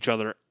see each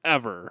other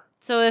ever.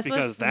 so this Because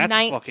was that's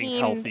fucking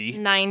healthy.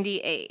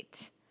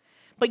 1998.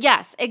 But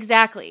yes,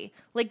 exactly.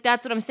 Like,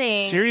 that's what I'm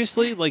saying.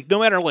 Seriously? Like, no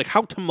matter like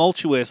how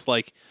tumultuous,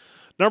 like,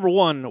 number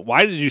one,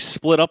 why did you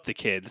split up the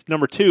kids?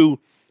 Number two,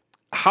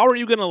 how are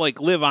you gonna like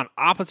live on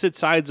opposite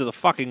sides of the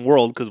fucking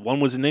world? Because one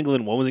was in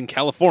England, one was in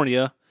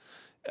California,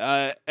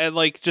 and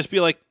like just be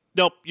like,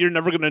 nope, you're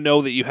never gonna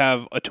know that you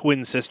have a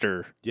twin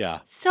sister. Yeah.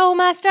 So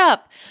messed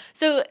up.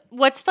 So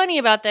what's funny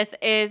about this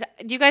is,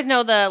 do you guys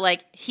know the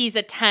like he's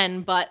a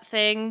 10 but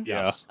thing?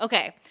 Yeah.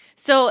 Okay.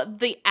 So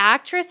the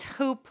actress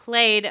who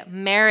played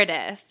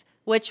Meredith,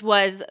 which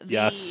was the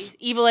Yes.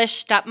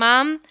 evilish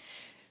stepmom,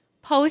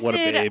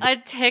 posted babe. a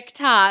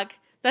TikTok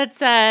that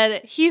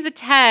said he's a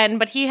 10,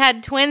 but he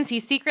had twins he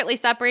secretly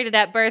separated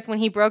at birth when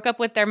he broke up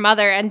with their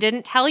mother and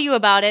didn't tell you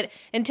about it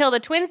until the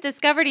twins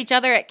discovered each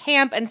other at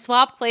camp and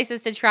swapped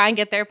places to try and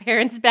get their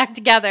parents back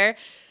together.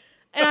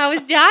 And I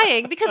was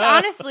dying because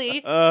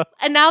honestly, and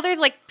now there's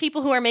like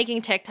people who are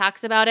making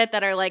TikToks about it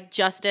that are like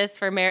justice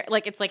for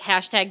like it's like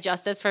hashtag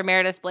justice for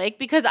Meredith Blake,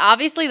 because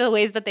obviously the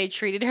ways that they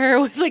treated her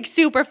was like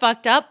super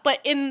fucked up. But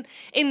in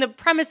the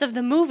premise of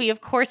the movie,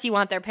 of course you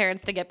want their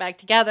parents to get back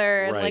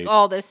together and Right. like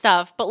all this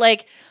stuff. But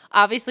like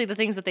obviously the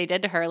things that they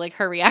did to her, like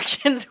her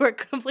reactions were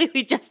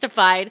completely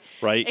justified.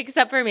 Right.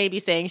 Except for maybe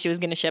saying she was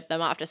going to ship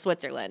them off to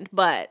Switzerland.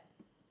 But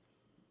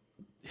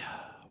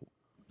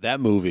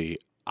That movie,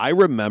 I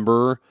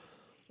remember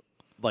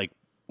like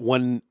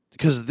when,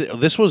 because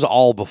this was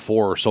all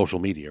before social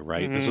media,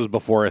 right? This was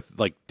before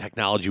like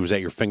technology was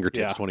at your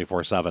fingertips Yeah.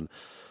 24/7.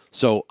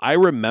 So I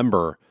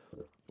remember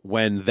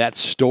when that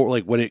story,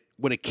 like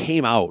when it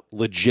came out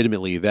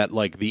legitimately that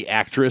like the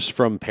actress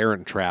from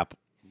Parent Trap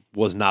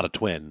was not a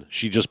twin.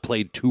 She just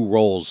played two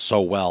roles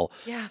so well.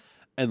 yeah.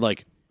 And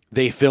like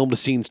they filmed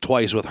scenes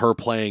twice with her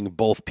playing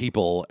both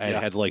people and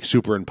Yeah. had like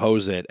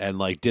superimposed it and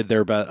like did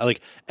their best.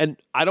 Like, and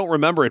I don't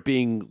remember it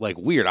being like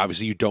weird.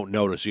 Obviously, you don't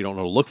notice, you don't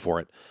know to look for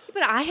it.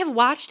 But I have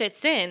watched it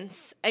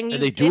since, and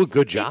they do a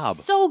good job.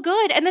 It's so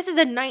good, and this is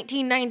a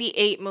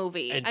 1998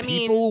 movie. And I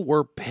mean, people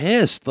were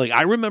pissed. Like,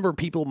 I remember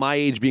people my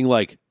age being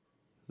like,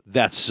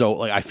 "That's so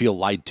like I feel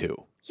lied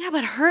to." yeah,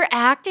 but her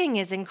acting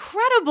is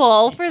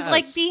incredible for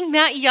like Yes. being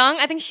that young.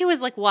 I think she was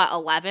like what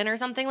 11 or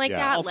something like Yeah.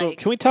 that. Also, like,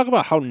 can we talk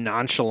about how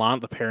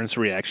nonchalant the parents'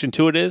 reaction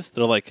to it is?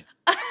 They're like,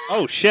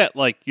 "Oh shit!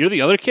 Like you're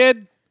the other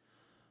kid?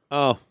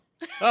 Oh,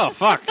 Oh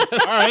fuck! All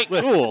right,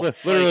 cool.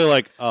 literally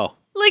like, oh,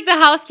 like the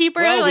housekeeper,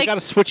 Well, we like got to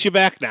switch you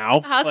back now.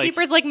 the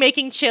housekeeper's like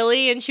making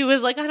chili, and she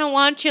was like, "I don't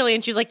want chili,"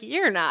 and she's like,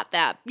 "You're not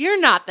that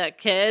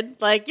kid.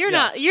 Like you're Yeah.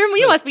 not.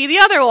 You must be the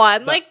other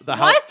one. like the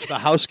what?" the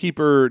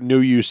housekeeper knew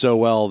you so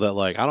well that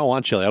like I don't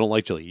want chili. I don't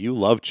like chili. You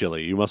love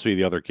chili. You must be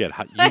the other kid.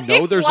 You Like,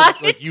 know there's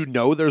what? you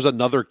know there's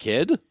another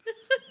kid.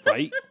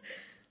 right?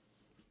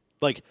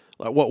 Like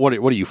what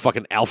are you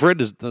fucking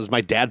Alfred? Is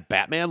my dad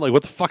Batman? Like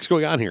what the fuck's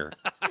going on here?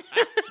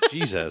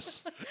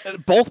 Jesus.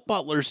 Both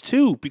butlers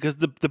too, because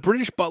the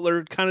British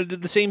butler kind of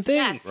did the same thing.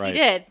 Yes, Right. he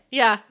did.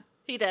 Yeah,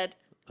 he did.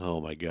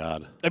 Oh my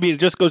god. I mean, it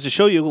just goes to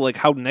show you like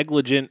how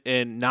negligent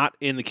and not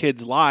in the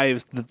kids'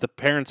 lives that the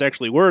parents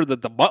actually were.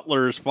 That the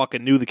butlers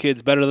fucking knew the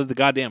kids better than the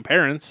goddamn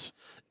parents.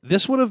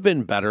 This would have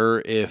been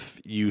better if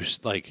you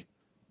like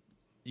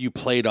you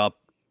played up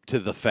to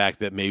the fact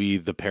that maybe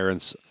the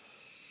parents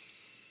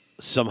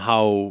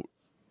somehow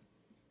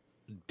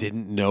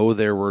didn't know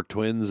there were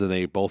twins and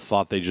they both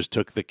thought they just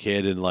took the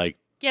kid and like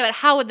Yeah, but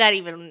how would that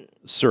even?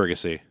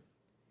 surrogacy.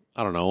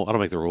 I don't know. I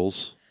don't make the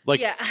rules. Like,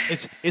 Yeah.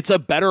 it's a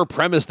better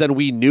premise than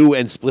we knew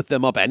and split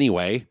them up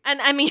anyway. And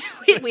I mean,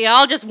 we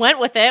all just went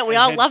with it. We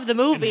all loved the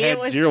movie. Had It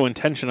was zero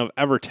intention of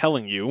ever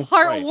telling you.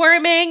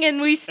 heartwarming, and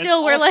we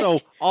still were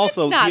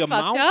Also, it's not the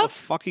fucked amount up. of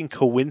fucking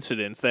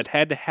coincidence that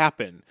had to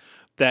happen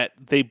that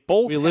they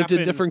both We lived in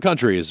happened- different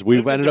countries. We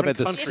lived in ended up at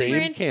different the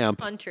countries. same camp.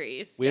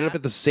 countries. We ended up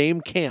at the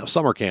same camp,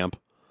 summer camp.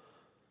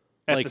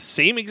 at like- the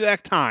same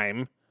exact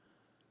time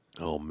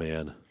Oh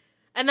man.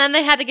 And then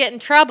they had to get in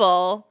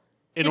trouble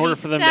in to order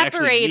be for them to actually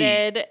meet.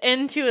 separated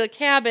into a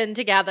cabin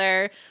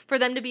together for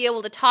them to be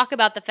able to talk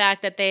about the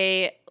fact that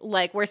they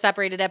were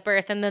separated at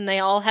birth, and then they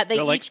They're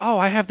each like, oh,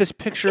 I have this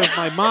picture of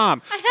my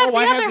mom. I have oh, the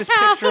I other have this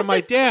half picture of of my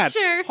this dad.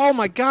 picture. Oh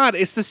my God,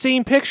 it's the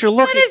same picture.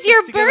 Look, When it is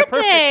your fits together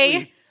birthday?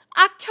 perfectly.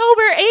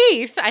 October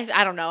 8th.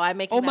 I don't know. I'm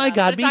making Oh that my up,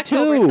 God, but it's me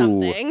October too.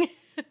 something.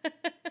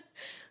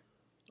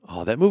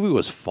 Oh, that movie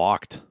was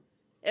fucked.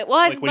 It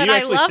was, Like when but you I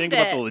actually loved think it.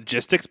 about the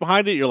logistics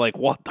behind it, you're like,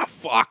 what the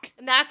fuck?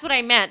 And that's what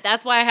I meant.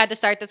 That's why I had to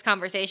start this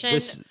conversation.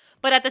 This-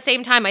 but at the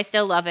same time, I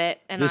still love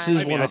it. And This I, is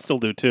I mean, one I of- still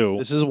do too.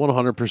 This is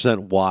 100%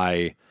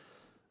 why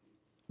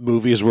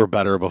movies were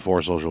better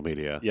before social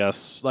media.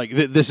 Yes. Like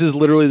this is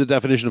literally the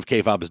definition of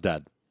K-pop is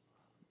dead.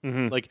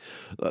 Mhm. Like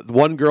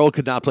one girl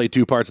could not play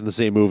two parts in the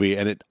same movie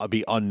and it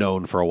be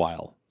unknown for a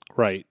while.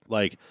 Right.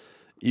 Like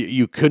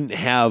you couldn't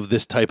have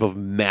this type of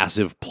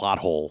massive plot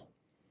hole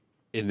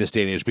in this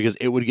day and age because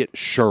it would get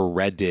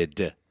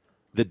shredded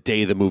the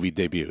day the movie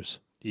debuts.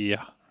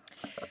 Yeah.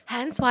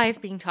 hence why it's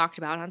being talked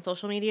about on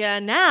social media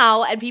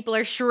now, and people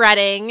are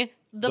shredding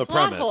the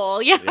plot premise.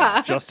 hole.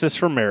 Yeah. Justice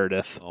for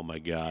Meredith. Oh my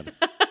god.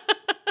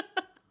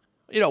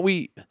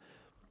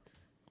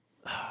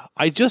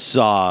 I just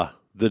saw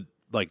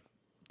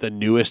the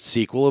newest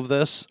sequel of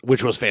this,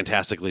 which was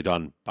fantastically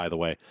done, by the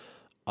way.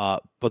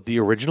 But the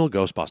original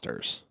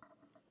Ghostbusters.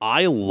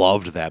 I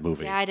loved that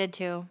movie. Yeah, I did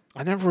too.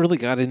 I never really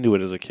got into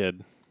it as a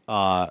kid.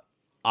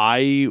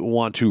 I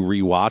want to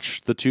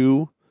rewatch the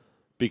two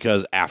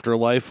because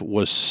Afterlife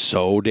was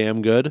so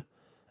damn good,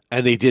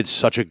 and they did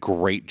such a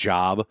great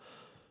job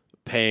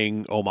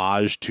paying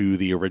homage to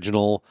the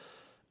original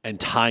and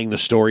tying the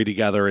story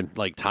together and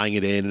like tying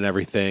it in and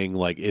everything.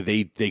 Like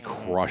they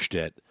crushed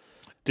it.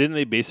 Didn't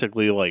they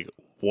basically like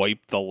wipe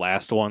the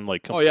last one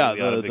like Oh, yeah,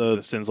 completely out of the-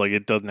 existence? Like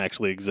it doesn't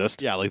actually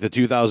exist. Yeah, like the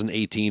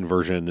 2018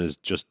 version is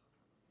just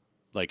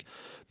like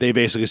they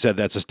basically said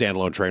that's a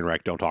standalone train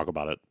wreck. Don't talk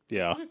about it.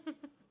 Yeah.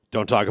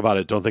 Don't talk about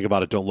it. Don't think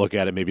about it. Don't look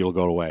at it. Maybe it'll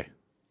go away.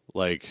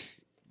 Like,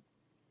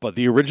 but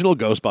the original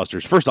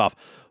Ghostbusters, first off,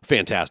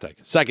 fantastic.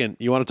 Second,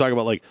 you want to talk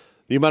about like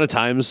the amount of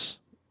times,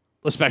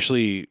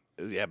 especially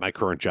at my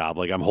current job,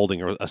 like I'm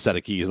holding a set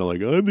of keys and I'm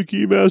like, I'm the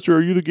key master.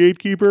 Are you the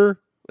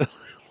gatekeeper?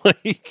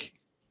 Like,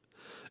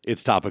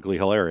 it's topically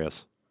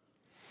hilarious.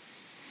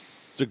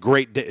 It's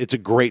a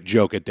great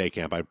joke at day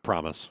camp. I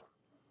promise.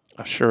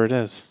 I'm sure it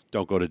is.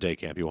 Don't go to day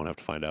camp. You won't have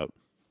to find out.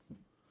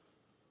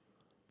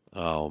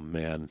 Oh,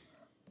 man.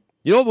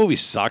 You know what movie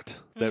sucked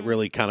that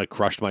really kind of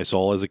crushed my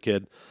soul as a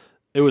kid?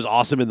 It was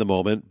awesome in the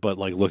moment, but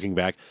like looking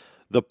back,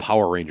 the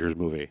Power Rangers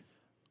movie.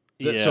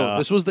 So Yeah.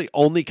 this was the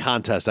only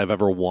contest I've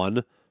ever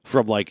won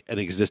from like an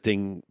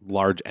existing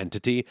large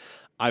entity.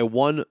 I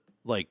won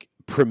like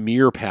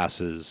premiere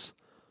passes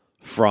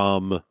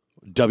from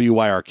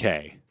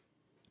WYRK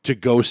to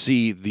go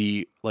see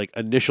the like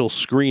initial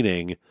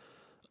screening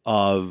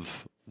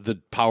of the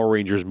Power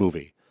Rangers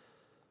movie,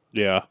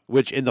 Yeah.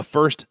 which in the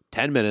first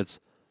 10 minutes,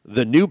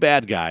 the new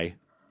bad guy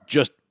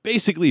just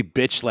basically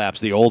bitch slaps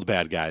the old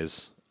bad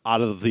guys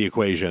out of the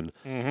equation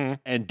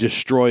and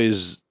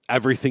destroys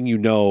everything you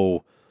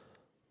know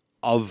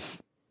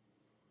of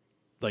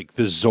like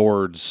the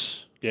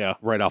Zords Yeah.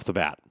 right off the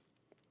bat.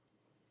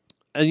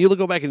 And you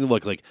go back and you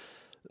look like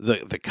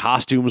the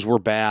costumes were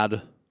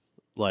bad.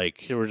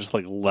 Like, They were just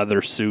like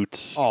leather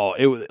suits. oh,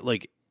 it was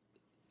like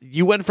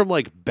you went from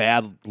like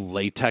bad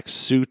latex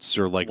suits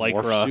or like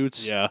morph Lycra.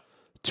 suits Yeah.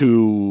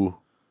 to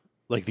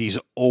like these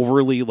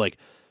overly like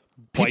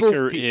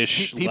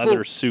Biker-ish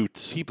leather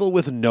suits. People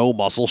with no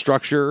muscle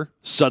structure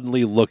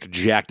suddenly looked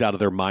jacked out of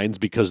their minds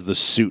because the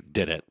suit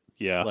did it.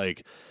 Yeah.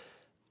 Like,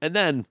 and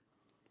then,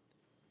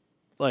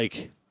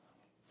 like,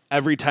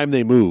 every time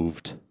they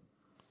moved,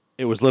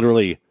 it was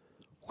literally.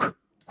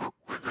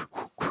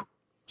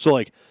 So,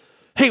 like,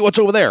 hey, what's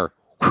over there?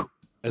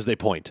 As they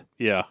point.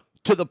 Yeah.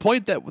 To the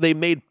point that they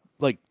made,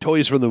 like,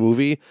 toys from the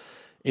movie,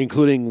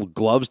 including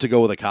gloves to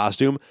go with a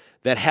costume,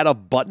 that had a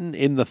button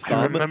in the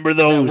thumb. remember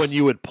that those. when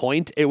you would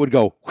point, it would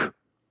go.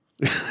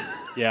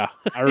 Yeah.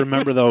 I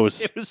remember those.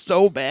 It was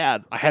so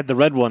bad. I had the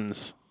red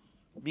ones.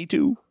 Me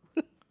too.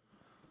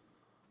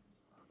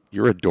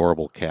 You're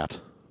adorable, cat.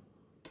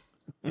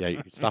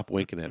 Yeah, stop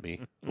winking at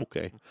me.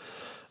 Okay.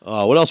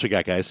 What else we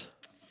got, guys?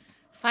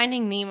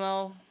 Finding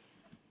Nemo.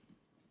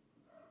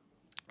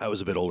 I was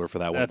a bit older for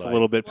that That's a one.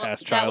 little bit Well,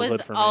 past that childhood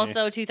was for me.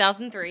 also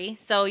 2003.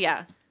 So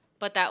yeah,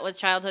 but that was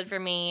childhood for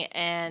me,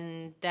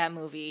 and that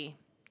movie.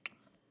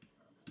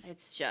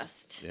 It's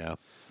just Yeah.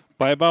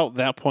 By about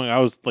that point, I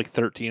was like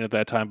 13 at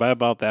that time. By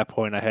about that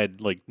point, I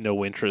had like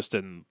no interest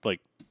in like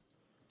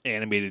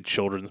animated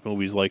children's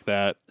movies like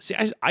that. See,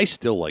 I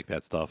still like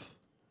that stuff.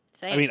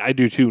 Say I mean, I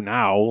do too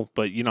now,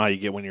 but you know how you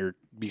get when you're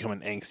become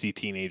an angsty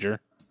teenager.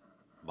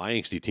 My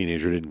angsty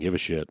teenager didn't give a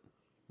shit.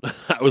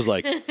 I was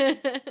like,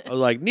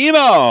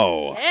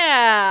 Nemo.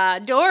 yeah,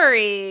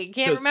 Dory.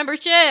 Can't To- remember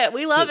shit.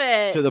 We love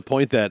it. To the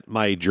point that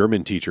my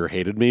German teacher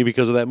hated me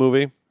because of that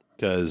movie.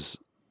 Because,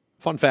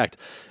 fun fact,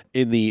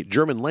 in the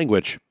German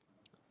language,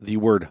 the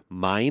word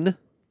mine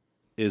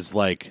is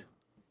like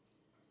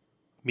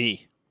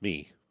Me.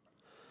 me.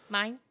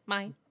 Mine.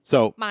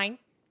 So, Mine.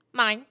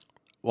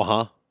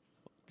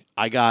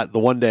 I got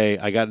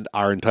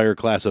our entire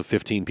class of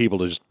 15 people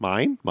to just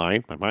mine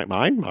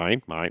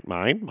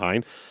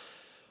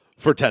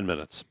for 10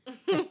 minutes.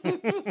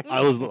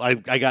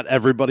 I got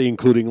everybody,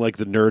 including like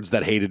the nerds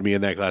that hated me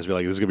in that class, be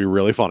like, this is going to be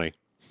really funny.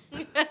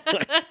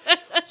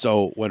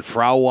 So when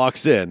Frau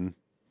walks in,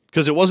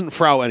 because it wasn't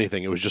Frau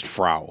anything, it was just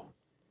Frau.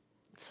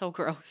 So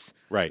gross.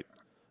 Right.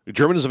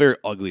 German is a very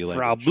ugly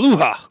Frau language.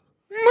 Bluha.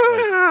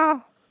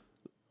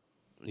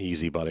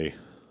 Easy, buddy.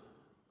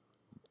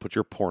 Put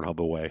your Pornhub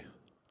away.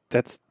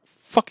 That's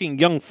fucking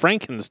young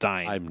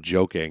Frankenstein. I'm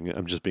joking.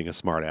 I'm just being a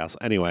smartass.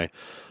 Anyway,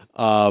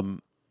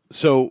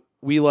 so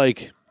we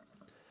like,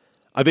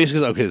 I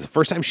basically said, okay, the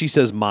first time she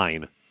says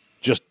mine,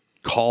 just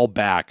call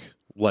back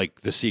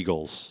like the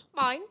seagulls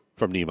Mine.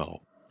 from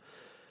Nemo.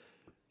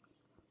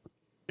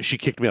 She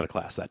kicked me out of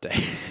class that day.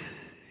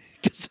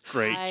 'Cause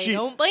Great. I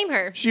don't blame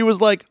her. she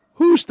was like,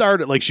 who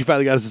started? Like, she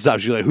finally got us to stop.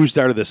 She was like, who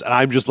started this? And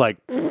I'm just like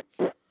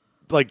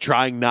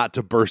trying not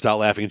to burst out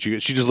laughing. And she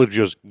just literally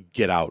goes,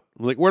 get out.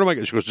 I'm like, where am I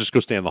going? She goes, just go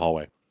stand in the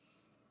hallway.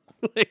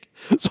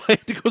 So I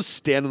had to go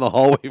stand in the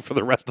hallway for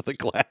the rest of the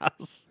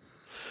class.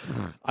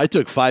 I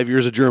took 5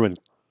 years of German,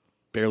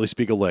 barely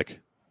speak a lick.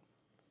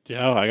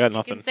 Yeah, I got You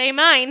nothing. can say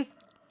mine.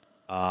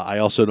 I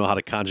also know how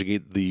to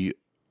conjugate the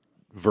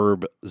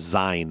verb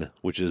sein,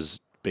 which is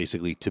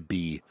basically to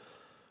be.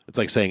 It's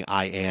like saying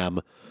I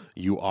am,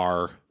 you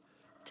are,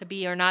 To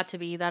be or not to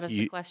be, that is the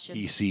you, question.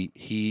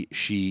 he,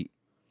 she,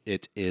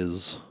 it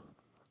is.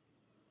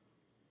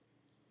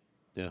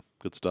 Yeah,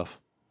 good stuff.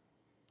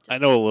 I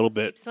know a little Keep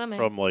bit swimming.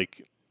 from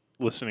like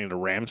listening to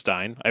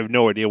Rammstein. I have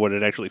no idea what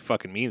it actually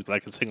fucking means, but I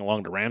can sing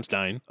along to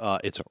Rammstein.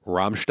 It's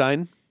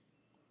Rammstein.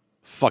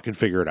 Fucking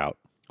figure it out.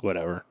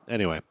 Whatever.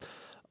 Anyway,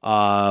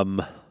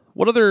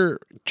 what other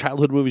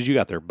childhood movies you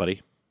got there,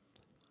 buddy?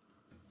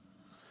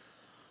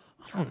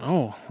 I don't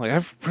know. Like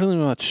I've pretty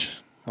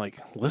much like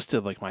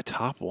listed like my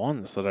top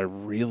ones that I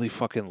really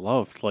fucking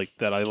loved, like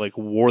that I like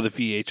wore the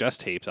VHS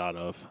tapes out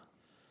of.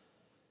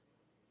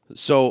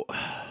 So,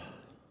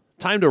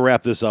 time to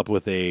wrap this up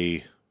with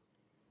a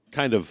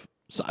kind of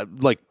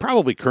like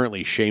probably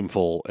currently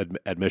shameful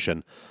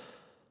admission.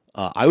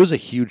 I was a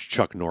huge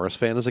Chuck Norris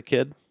fan as a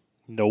kid,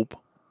 Nope.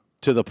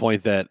 to the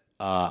point that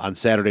on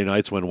Saturday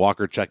nights when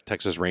Walker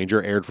Texas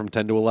Ranger aired from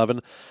 10 to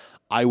 11,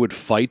 I would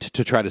fight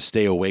to try to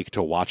stay awake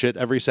to watch it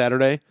every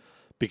Saturday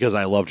because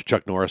I loved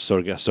Chuck Norris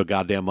so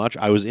goddamn much.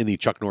 I was in the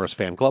Chuck Norris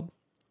fan club.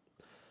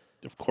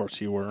 Of course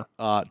you were.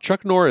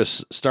 Chuck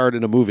Norris starred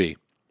in a movie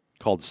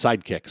called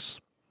Sidekicks.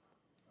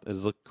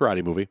 It's a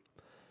karate movie.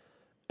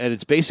 And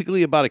it's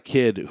basically about a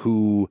kid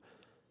who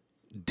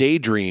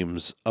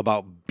daydreams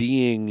about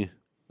being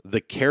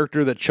the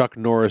character that Chuck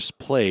Norris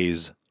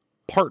plays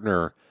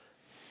partner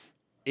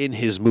in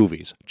his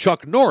movies.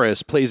 Chuck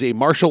Norris plays a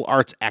martial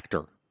arts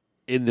actor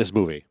in this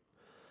movie.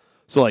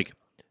 So like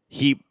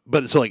he's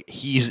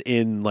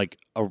in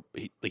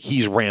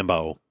he's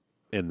Rambo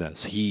in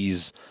this.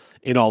 He's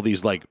in all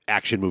these like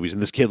action movies,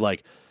 and this kid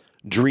like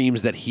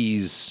dreams that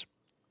he's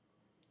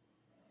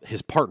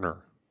his partner.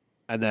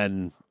 And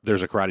then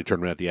there's a karate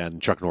tournament at the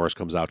end. Chuck Norris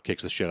comes out,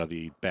 kicks the shit out of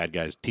the bad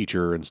guy's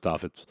teacher and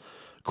stuff. It's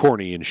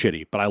corny and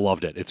shitty, but I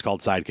loved it. It's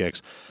called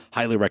Sidekicks.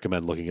 Highly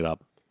recommend looking it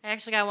up. I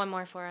actually got one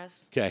more for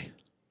us. Okay.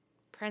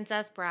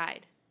 Princess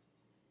Bride.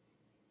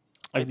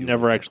 I've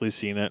never actually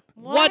seen it.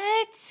 What?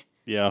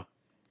 Yeah.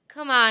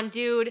 Come on,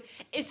 dude.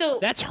 So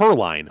That's her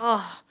line.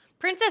 oh,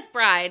 Princess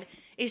Bride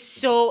is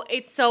so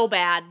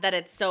bad that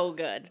it's so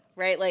good,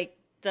 right? Like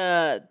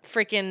the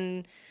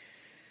freaking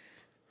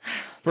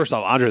First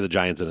off, Andre the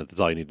Giant's in it. That's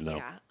all you need to know.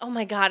 yeah. Oh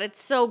my god,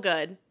 it's so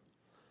good.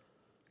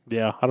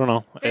 Yeah, I don't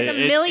know. There's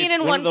a It- million it's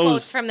and one one of those-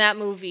 quotes from that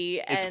movie.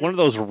 It's And one of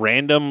those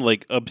random,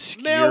 like,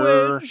 obscure,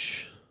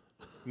 Marriage.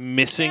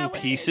 missing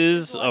Marriage.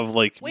 pieces of,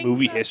 like, Wings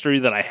movie up. history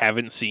that I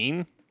haven't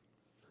seen.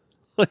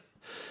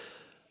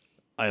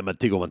 I am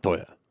Antigua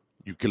Montoya.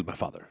 You killed my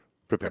father.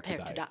 Prepare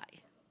Prepare to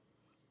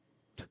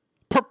die.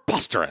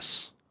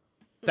 Preposterous.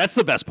 That's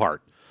the best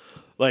part.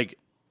 Like,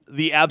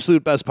 the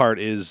absolute best part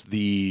is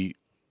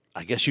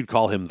I guess you'd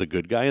call him the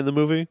good guy in the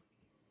movie.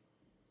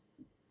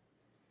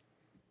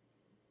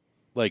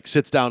 Like, he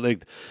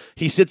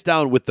sits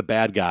down with the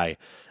bad guy,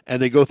 and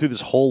they go through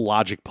this whole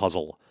logic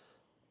puzzle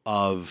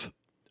of,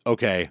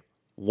 okay,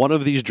 one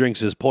of these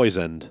drinks is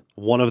poisoned,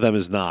 one of them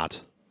is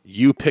not.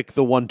 You pick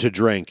the one to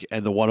drink,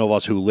 and the one of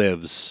us who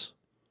lives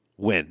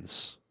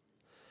wins.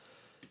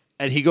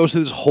 And he goes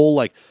through this whole,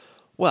 like,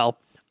 well,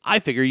 I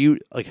figure you,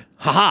 like,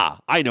 haha,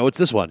 I know it's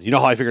this one. You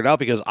know how I figured it out?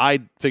 Because I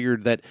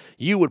figured that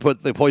you would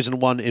put the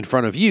poisoned one in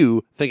front of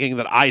you, thinking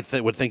that I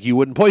would think you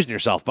wouldn't poison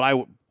yourself. But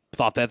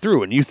thought that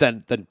through, and you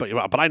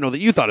but I know that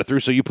you thought it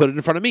through, so you put it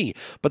in front of me.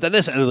 But then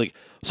this, and like,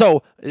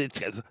 so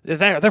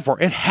therefore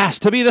it has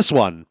to be this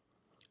one.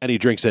 And he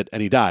drinks it,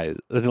 and he dies.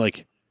 And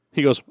like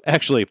he goes,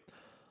 actually,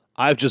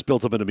 I've just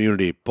built up an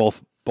immunity.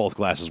 Both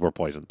glasses were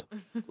poisoned.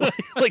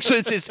 Like so,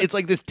 it's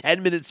like this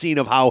 10-minute scene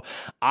of how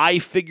I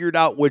figured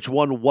out which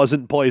one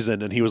wasn't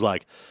poisoned, and he was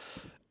like,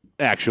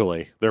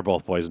 actually, they're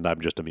both poisoned.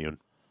 I'm just immune.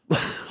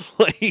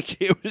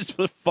 Like it was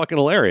fucking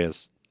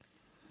hilarious.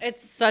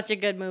 It's such a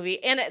good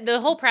movie. And the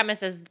whole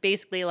premise is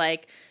basically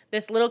like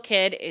this little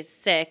kid is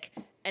sick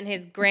and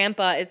his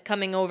grandpa is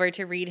coming over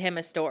to read him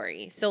a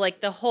story. So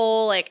like the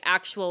whole like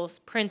actual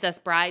Princess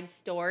Bride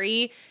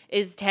story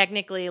is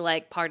technically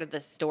like part of the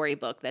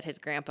storybook that his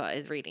grandpa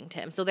is reading to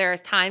him. So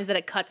there's times that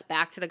it cuts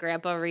back to the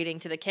grandpa reading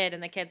to the kid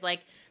and the kid's like,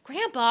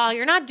 "Grandpa,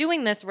 you're not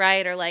doing this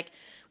right," or like,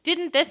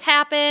 "Didn't this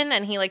happen?"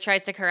 And he like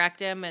tries to correct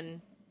him,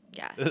 and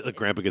yeah.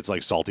 Grandpa gets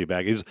like salty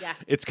back.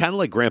 It's kind of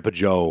like Grandpa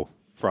Joe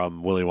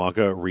from Willy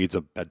Wonka reads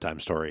a bedtime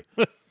story.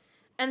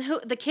 And who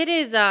the kid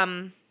is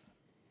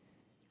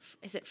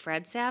it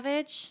Fred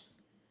Savage?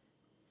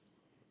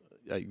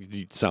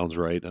 Sounds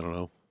right. I don't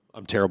know.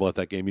 I'm terrible at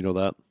that game. You know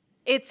that?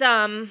 It's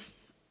I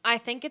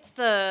think it's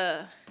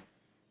the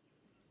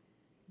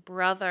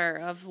brother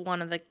of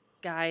one of the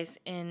guys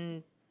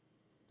in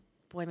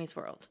Boy Meets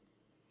World.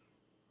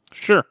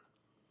 Sure.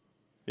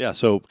 Yeah,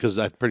 so because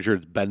I'm pretty sure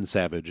Ben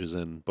Savage is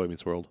in Boy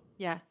Meets World.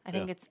 Yeah, I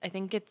think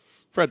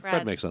it's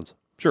Fred makes sense.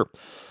 Sure.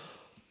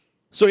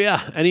 So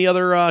yeah, any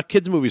other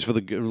kids movies for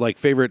the like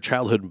favorite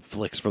childhood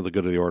flicks for the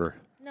good of the order?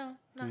 No.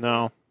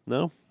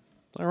 No?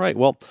 All right.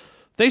 Well,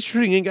 thanks for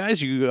tuning in, guys.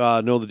 You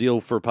know the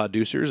deal for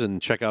PODucers, and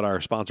check out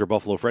our sponsor,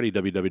 Buffalo Freddy,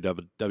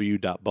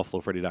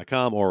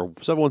 www.buffalofreddy.com, or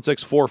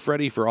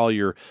 716-4Freddy for all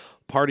your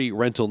party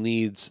rental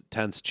needs,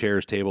 tents,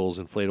 chairs, tables,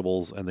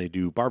 inflatables, and they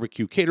do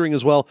barbecue catering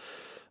as well.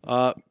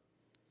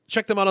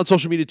 Check them out on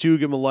social media, too.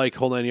 Give them a like,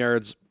 whole 9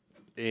 yards.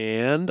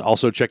 And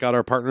also check out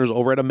our partners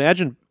over at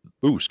Imagine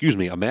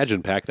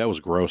Pack. That was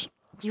gross.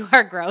 You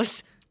are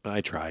gross.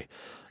 I try.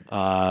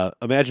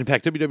 Imagine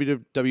Pack,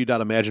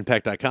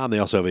 www.imaginepack.com. They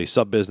also have a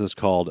sub-business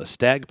called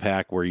Stag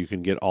Pack, where you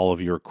can get all of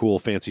your cool,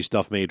 fancy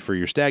stuff made for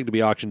your stag to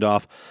be auctioned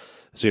off,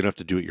 so you don't have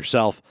to do it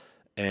yourself.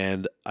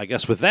 And I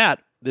guess with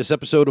that, this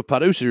episode of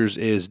PODucers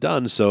is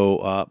done,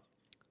 so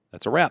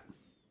that's a wrap.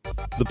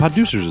 The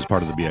PODucers is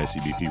part of the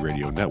BICBP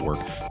Radio Network.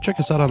 Check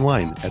us out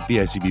online at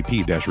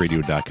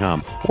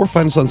bicbp-radio.com, or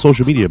find us on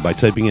social media by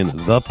typing in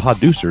The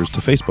PODucers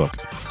to Facebook.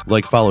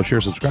 Like, follow, share,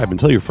 subscribe, and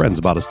tell your friends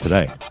about us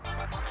today.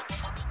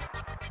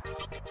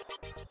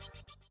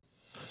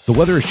 The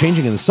weather is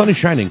changing and the sun is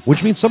shining,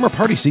 which means summer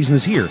party season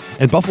is here,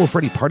 and Buffalo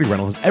Freddy Party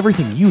Rental has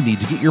everything you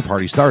need to get your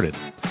party started.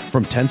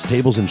 From tents,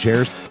 tables, and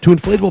chairs to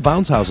inflatable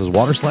bounce houses,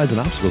 water slides,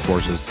 and obstacle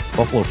courses,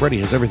 Buffalo Freddy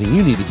has everything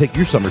you need to take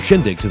your summer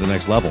shindig to the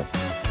next level.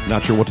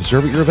 Not sure what to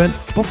serve at your event?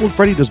 Buffalo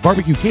Freddy does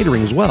barbecue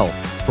catering as well.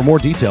 For more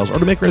details or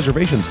to make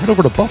reservations, head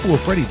over to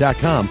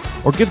buffalofreddy.com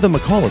or give them a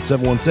call at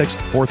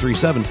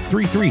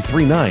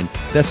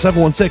 716-437-3339. That's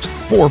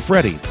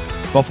 716-4Freddy.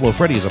 Buffalo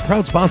Freddy is a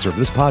proud sponsor of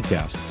this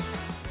podcast.